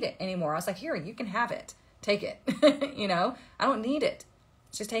don't need it anymore. I was like, here, you can have it. Take it. I don't need it.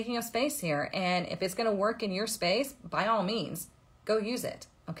 It's just taking up space here. And if it's going to work in your space, by all means, go use it.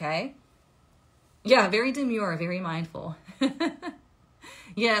 Okay? Yeah, very demure, very mindful.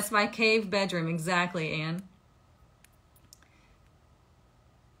 Yes, my cave bedroom. Exactly, Anne.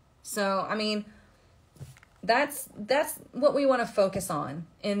 So, I mean, that's what we want to focus on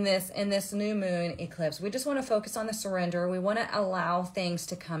in this new moon eclipse. We just want to focus on the surrender. We want to allow things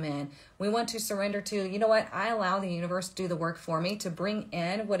to come in. We want to surrender to, you know what? I allow the universe to do the work for me, to bring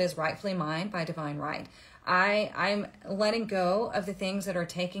in what is rightfully mine by divine right. I'm letting go of the things that are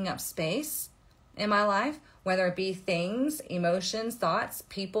taking up space in my life, whether it be things, emotions, thoughts,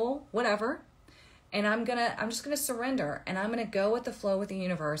 people, whatever. And I'm just gonna surrender, and I'm gonna go with the flow with the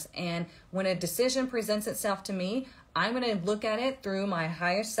universe. And when a decision presents itself to me, I'm gonna look at it through my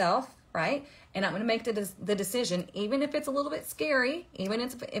higher self, right? And I'm gonna make the decision, even if it's a little bit scary, even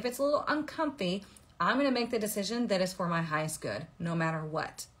if it's a little uncomfy. I'm gonna make the decision that is for my highest good, no matter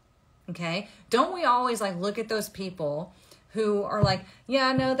what. Okay? Don't we always like look at those people who are like,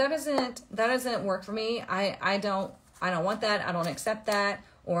 yeah, no, that doesn't work for me. I don't want that. I don't accept that.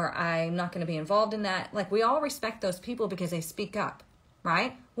 Or I'm not going to be involved in that. Like, we all respect those people because they speak up,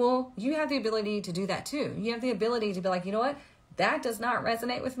 right? Well, you have the ability to do that too. You have the ability to be like, you know what? That does not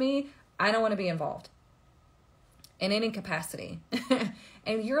resonate with me. I don't want to be involved in any capacity.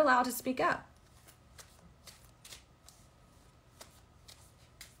 And you're allowed to speak up.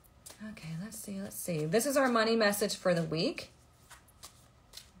 Okay, let's see. This is our money message for the week.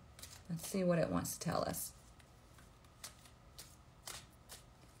 Let's see what it wants to tell us.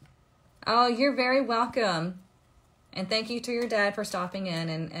 Oh, you're very welcome. And thank you to your dad for stopping in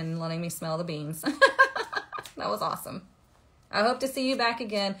and letting me smell the beans. That was awesome. I hope to see you back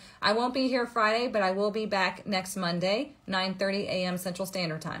again. I won't be here Friday, but I will be back next Monday, 9:30 a.m. Central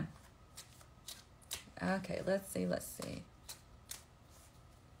Standard Time. Okay, let's see.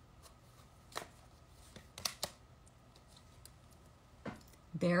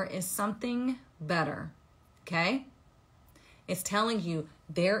 There is something better, okay? It's telling you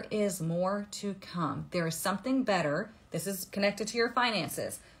there is more to come. There is something better. This is connected to your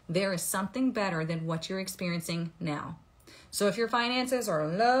finances. There is something better than what you're experiencing now. So if your finances are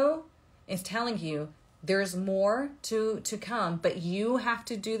low, it's telling you there's more to come, but you have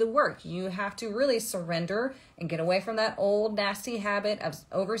to do the work. You have to really surrender and get away from that old nasty habit of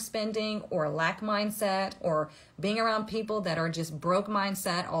overspending or lack mindset or being around people that are just broke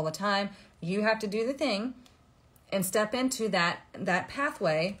mindset all the time. You have to do the thing and step into that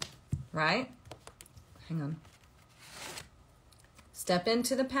pathway, right? Hang on. Step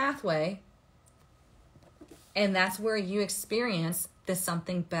into the pathway, and that's where you experience the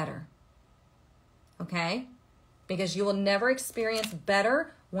something better. Okay? Because you will never experience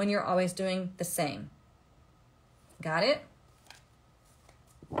better when you're always doing the same. Got it?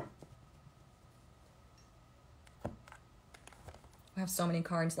 I have so many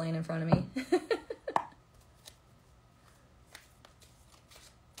cards laying in front of me.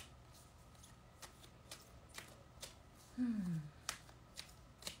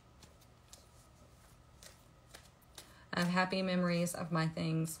 I have happy memories of my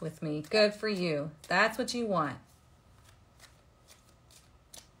things with me. Good for you. That's what you want.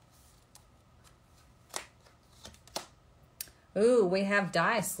 Ooh, we have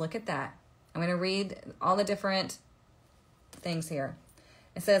dice. Look at that. I'm going to read all the different things here.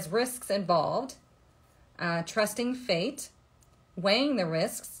 It says risks involved, trusting fate, weighing the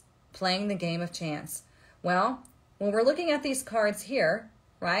risks, playing the game of chance. Well, when we're looking at these cards here,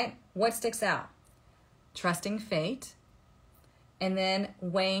 right, what sticks out? Trusting fate, and then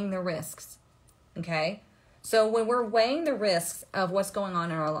weighing the risks, okay? So when we're weighing the risks of what's going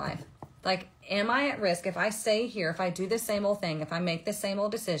on in our life, like, am I at risk? If I stay here, if I do the same old thing, if I make the same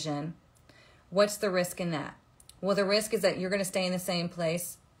old decision, what's the risk in that? Well, the risk is that you're going to stay in the same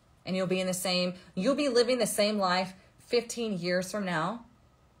place, and you'll be living the same life 15 years from now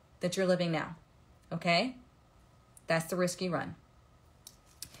that you're living now, okay? That's the risk you run.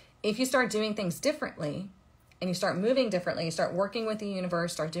 If you start doing things differently, and you start moving differently, you start working with the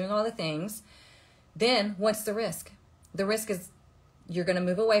universe, start doing all the things, then what's the risk? The risk is you're going to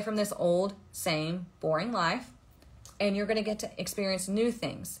move away from this old, same, boring life, and you're going to get to experience new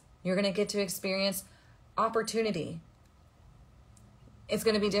things. You're going to get to experience opportunity. It's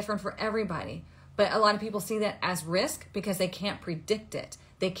going to be different for everybody. But a lot of people see that as risk because they can't predict it.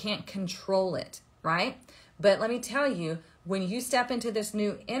 They can't control it, right? But let me tell you, when you step into this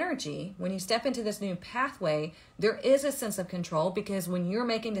new energy, when you step into this new pathway, there is a sense of control, because when you're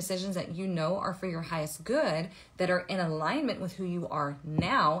making decisions that you know are for your highest good, that are in alignment with who you are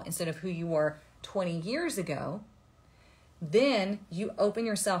now instead of who you were 20 years ago, then you open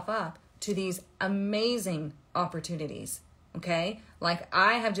yourself up to these amazing opportunities, okay? Like,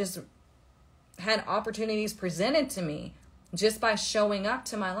 I have just had opportunities presented to me just by showing up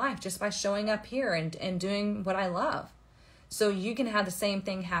to my life, just by showing up here and doing what I love. So you can have the same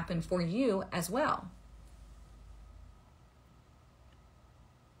thing happen for you as well.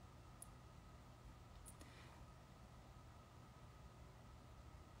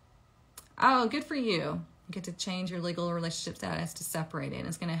 Oh, good for you. You get to change your legal relationship status to separate it. And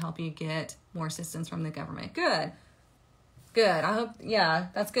it's going to help you get more assistance from the government. Good. Good. I hope, yeah,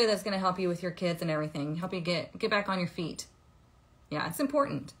 that's good. That's going to help you with your kids and everything. Help you get back on your feet. Yeah, it's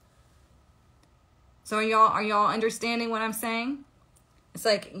important. So are y'all understanding what I'm saying? It's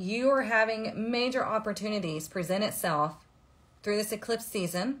like you are having major opportunities present itself through this eclipse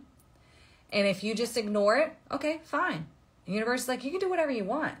season. And if you just ignore it, okay, fine. The universe is like, you can do whatever you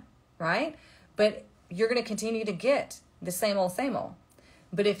want, right? But you're going to continue to get the same old, same old.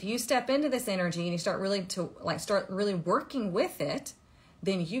 But if you step into this energy and you start really working with it,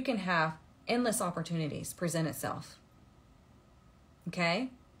 then you can have endless opportunities present itself. Okay?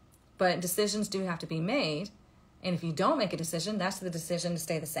 But decisions do have to be made. And if you don't make a decision, that's the decision to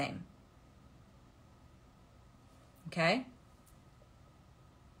stay the same. Okay?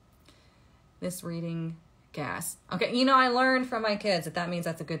 This reading, gas. Okay, I learned from my kids that means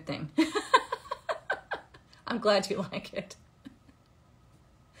that's a good thing. I'm glad you like it.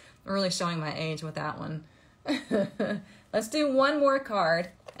 I'm really showing my age with that one. Let's do one more card,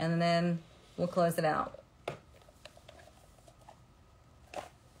 and then we'll close it out.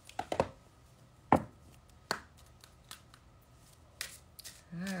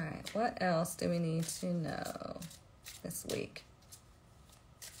 All right, what else do we need to know this week?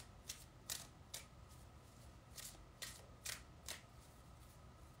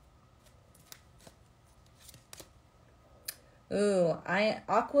 Ooh,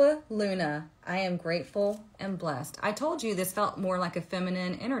 Aqua Luna, I am grateful and blessed. I told you this felt more like a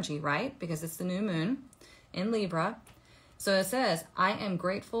feminine energy, right? Because it's the new moon in Libra. So it says, I am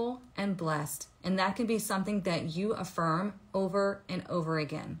grateful and blessed. And that can be something that you affirm over and over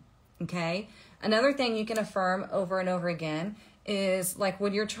again, okay? Another thing you can affirm over and over again is like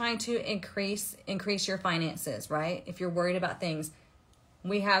when you're trying to increase your finances, right? If you're worried about things.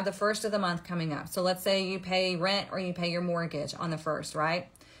 We have the first of the month coming up. So let's say you pay rent or you pay your mortgage on the first, right?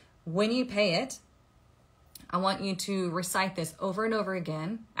 When you pay it, I want you to recite this over and over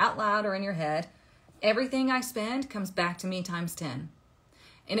again, out loud or in your head. Everything I spend comes back to me times 10.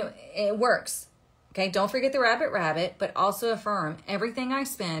 And it works. Okay, don't forget the rabbit, but also affirm everything I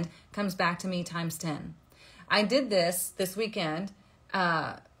spend comes back to me times 10. I did this weekend.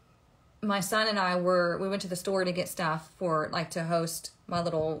 My son and I we went to the store to get stuff for to host my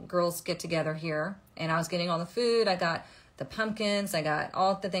little girls get together here. And I was getting all the food. I got the pumpkins. I got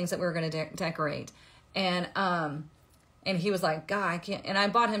all the things that we were going to decorate. And he was like, God, I can't. And I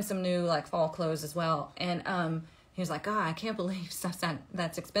bought him some new fall clothes as well. And he was like, God, I can't believe stuff's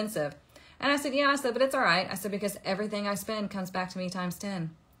that's expensive. And I said, yeah, but it's all right. I said, because everything I spend comes back to me times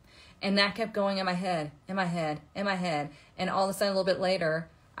 10. And that kept going in my head. And all of a sudden, a little bit later,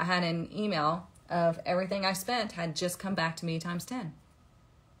 I had an email of everything I spent had just come back to me times 10.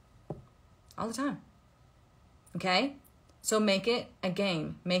 All the time. Okay? So make it a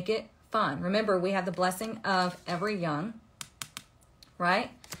game. Make it fun. Remember, we have the blessing of ever young,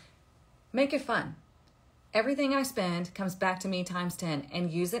 right? Make it fun. Everything I spend comes back to me times 10, and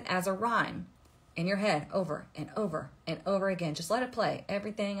use it as a rhyme. in your head over and over and over again. Just let it play.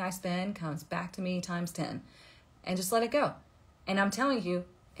 Everything I spend comes back to me times 10. And just let it go. And I'm telling you,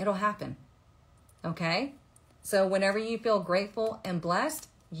 it'll happen. Okay? So whenever you feel grateful and blessed,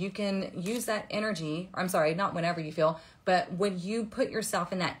 you can use that energy. I'm sorry, not whenever you feel, but when you put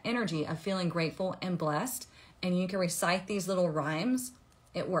yourself in that energy of feeling grateful and blessed, and you can recite these little rhymes,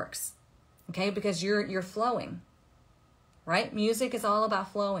 it works. Okay? Because you're flowing. Right? Music is all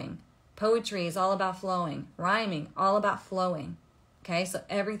about flowing. Poetry is all about flowing. Rhyming, all about flowing. Okay? So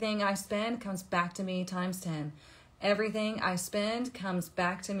everything I spend comes back to me times 10. Everything I spend comes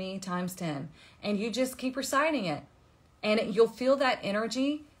back to me times 10. And you just keep reciting it. And you'll feel that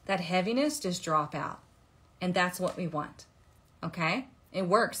energy, that heaviness just drop out. And that's what we want. Okay? It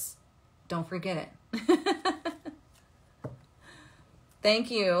works. Don't forget it.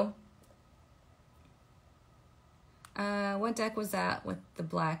 Thank you. What deck was that with the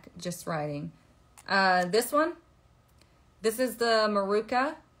black just writing? This one. This is the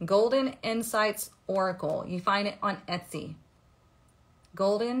Maruka Golden Insights Oracle. You find it on Etsy.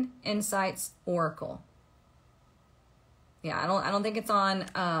 Golden Insights Oracle. Yeah, I don't think it's on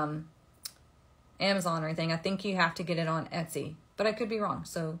Amazon or anything. I think you have to get it on Etsy. But I could be wrong,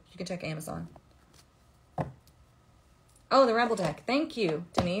 so you can check Amazon. Oh, the Rebel deck. Thank you,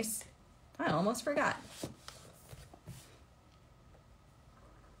 Denise. I almost forgot.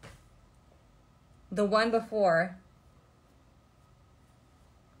 The one before.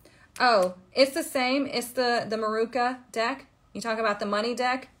 Oh, it's the same. It's the Maruka deck. You talk about the money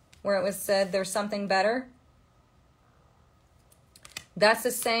deck where it was said there's something better. That's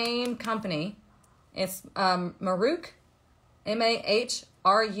the same company. It's Maruk,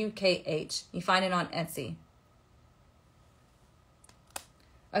 Mahrukh. You find it on Etsy.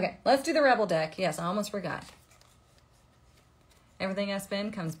 Okay, let's do the Rebel deck. Yes, I almost forgot. Everything I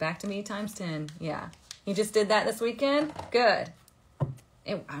spend comes back to me times 10. Yeah. You just did that this weekend? Good.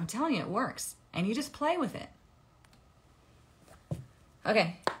 I'm telling you, it works. And you just play with it.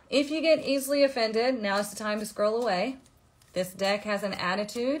 Okay. If you get easily offended, now is the time to scroll away. This deck has an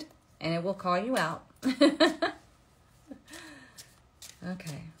attitude, and it will call you out.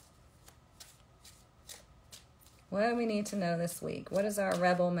 Okay. What do we need to know this week? What is our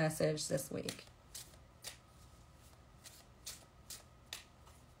Rebel message this week?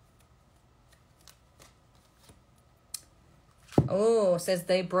 Oh, it says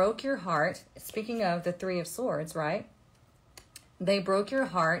they broke your heart. Speaking of the Three of Swords, right? They broke your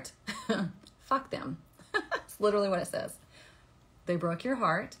heart. Fuck them. That's literally what it says. They broke your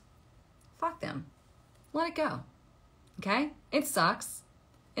heart. Fuck them. Let it go. Okay? It sucks.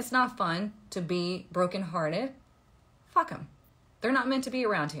 It's not fun to be brokenhearted. Fuck them. They're not meant to be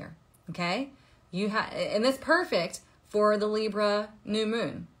around here. Okay? And it's perfect for the Libra new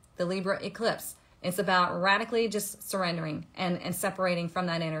moon, the Libra eclipse. It's about radically just surrendering and separating from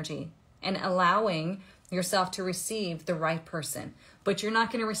that energy and allowing yourself to receive the right person. But you're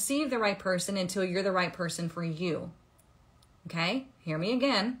not going to receive the right person until you're the right person for you. Okay? Hear me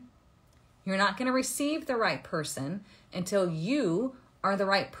again. You're not going to receive the right person until you are the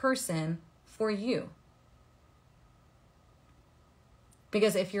right person for you.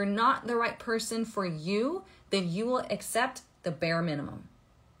 Because if you're not the right person for you, then you will accept the bare minimum.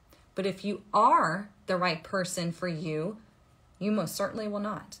 But if you are the right person for you, you most certainly will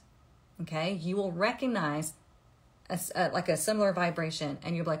not. Okay? You will recognize like a similar vibration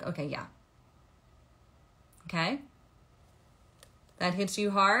and you'll be like, okay, yeah. Okay? That hits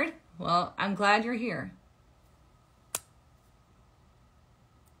you hard? Well, I'm glad you're here.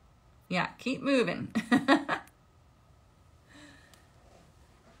 Yeah, keep moving.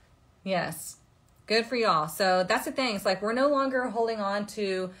 Yes. Good for y'all. So that's the thing. It's like we're no longer holding on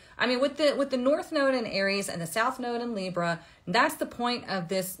to, with the North Node in Aries and the South Node in Libra, that's the point of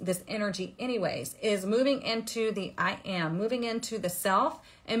this energy anyways, is moving into the I am, moving into the self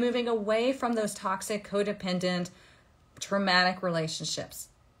and moving away from those toxic, codependent, traumatic relationships.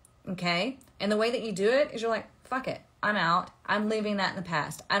 Okay? And the way that you do it is you're like, fuck it. I'm out. I'm leaving that in the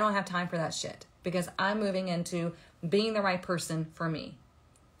past. I don't have time for that shit because I'm moving into being the right person for me.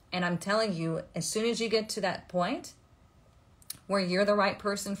 And I'm telling you, as soon as you get to that point where you're the right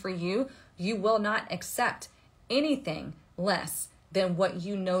person for you, you will not accept anything less than what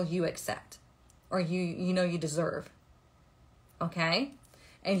you know you accept or you know you deserve. Okay?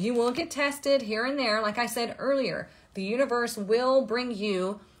 And you will get tested here and there. Like I said earlier, the universe will bring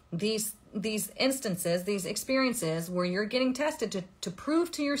you these instances, these experiences where you're getting tested to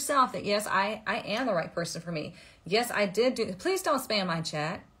prove to yourself that, yes, I am the right person for me. Yes, I did do. Please don't spam my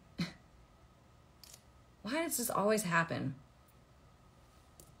chat. Why does this always happen?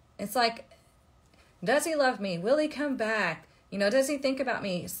 It's like, Does he love me? Will he come back? You know, does he think about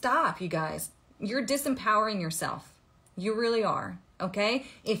me? Stop, you guys. You're disempowering yourself. You really are. Okay?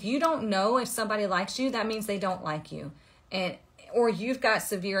 If you don't know if somebody likes you, that means they don't like you. Or you've got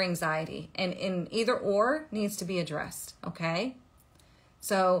severe anxiety. And in either or needs to be addressed. Okay?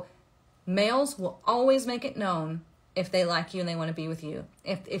 So males will always make it known if they like you and they want to be with you.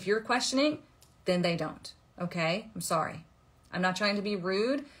 If you're questioning, then they don't. Okay? I'm sorry. I'm not trying to be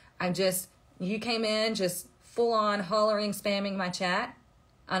rude. You came in just full on hollering, spamming my chat.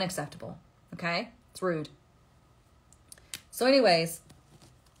 Unacceptable. Okay? It's rude. So anyways,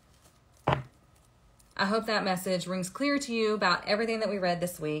 I hope that message rings clear to you about everything that we read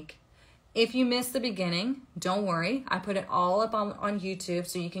this week. If you missed the beginning, don't worry. I put it all up on YouTube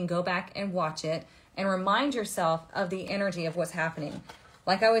so you can go back and watch it and remind yourself of the energy of what's happening.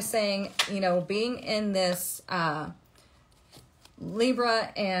 Like I was saying, you know, being in this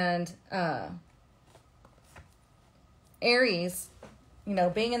Libra and Aries, you know,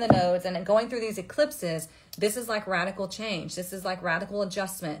 being in the nodes and going through these eclipses, this is like radical change. This is like radical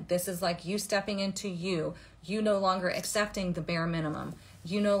adjustment. This is like you stepping into you. You no longer accepting the bare minimum.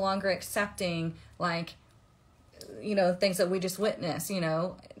 You no longer accepting, like, you know, things that we just witnessed, you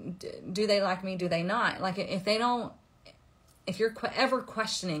know. Do they like me? Do they not? Like, if you're ever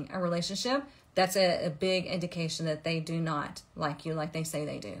questioning a relationship, that's a big indication that they do not like you like they say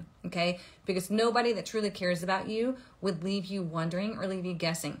they do, okay? Because nobody that truly cares about you would leave you wondering or leave you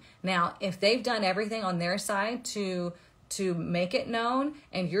guessing. Now, if they've done everything on their side to make it known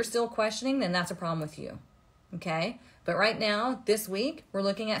and you're still questioning, then that's a problem with you, okay? But right now, this week, we're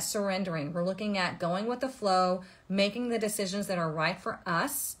looking at surrendering. We're looking at going with the flow, making the decisions that are right for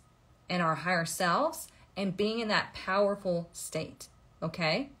us and our higher selves, and being in that powerful state,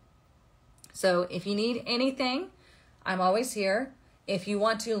 okay? So if you need anything, I'm always here. If you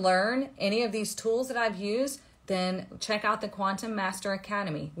want to learn any of these tools that I've used, then check out the Quantum Master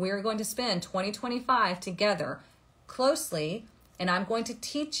Academy. We're going to spend 2025 together closely, and I'm going to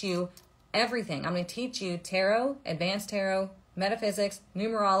teach you everything. I'm going to teach you tarot, advanced tarot, metaphysics,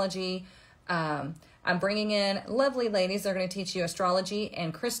 numerology. I'm bringing in lovely ladies that are going to teach you astrology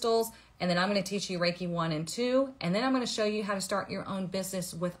and crystals. And then I'm going to teach you Reiki 1 and 2. And then I'm going to show you how to start your own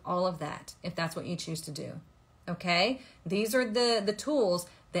business with all of that, if that's what you choose to do. Okay? These are the tools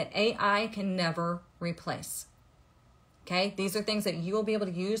that AI can never replace. Okay? These are things that you will be able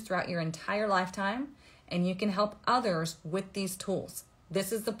to use throughout your entire lifetime. And you can help others with these tools.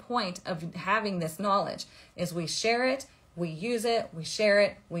 This is the point of having this knowledge, is we share it, we use it, we share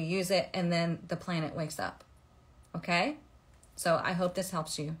it, we use it, and then the planet wakes up. Okay? So I hope this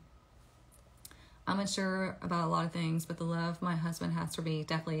helps you. I'm unsure about a lot of things, but the love my husband has for me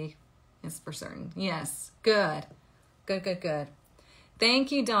definitely is for certain. Yes. Good. Good.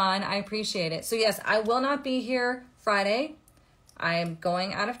 Thank you, Dawn. I appreciate it. So yes, I will not be here Friday. I'm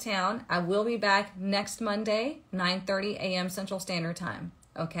going out of town. I will be back next Monday, 9:30 a.m. Central Standard Time.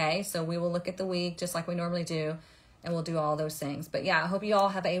 Okay? So we will look at the week just like we normally do, and we'll do all those things. But yeah, I hope you all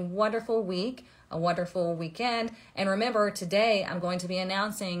have a wonderful week, a wonderful weekend. And remember, today I'm going to be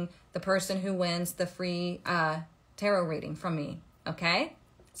announcing the person who wins the free tarot reading from me. Okay?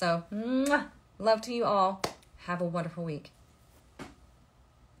 So, love to you all. Have a wonderful week.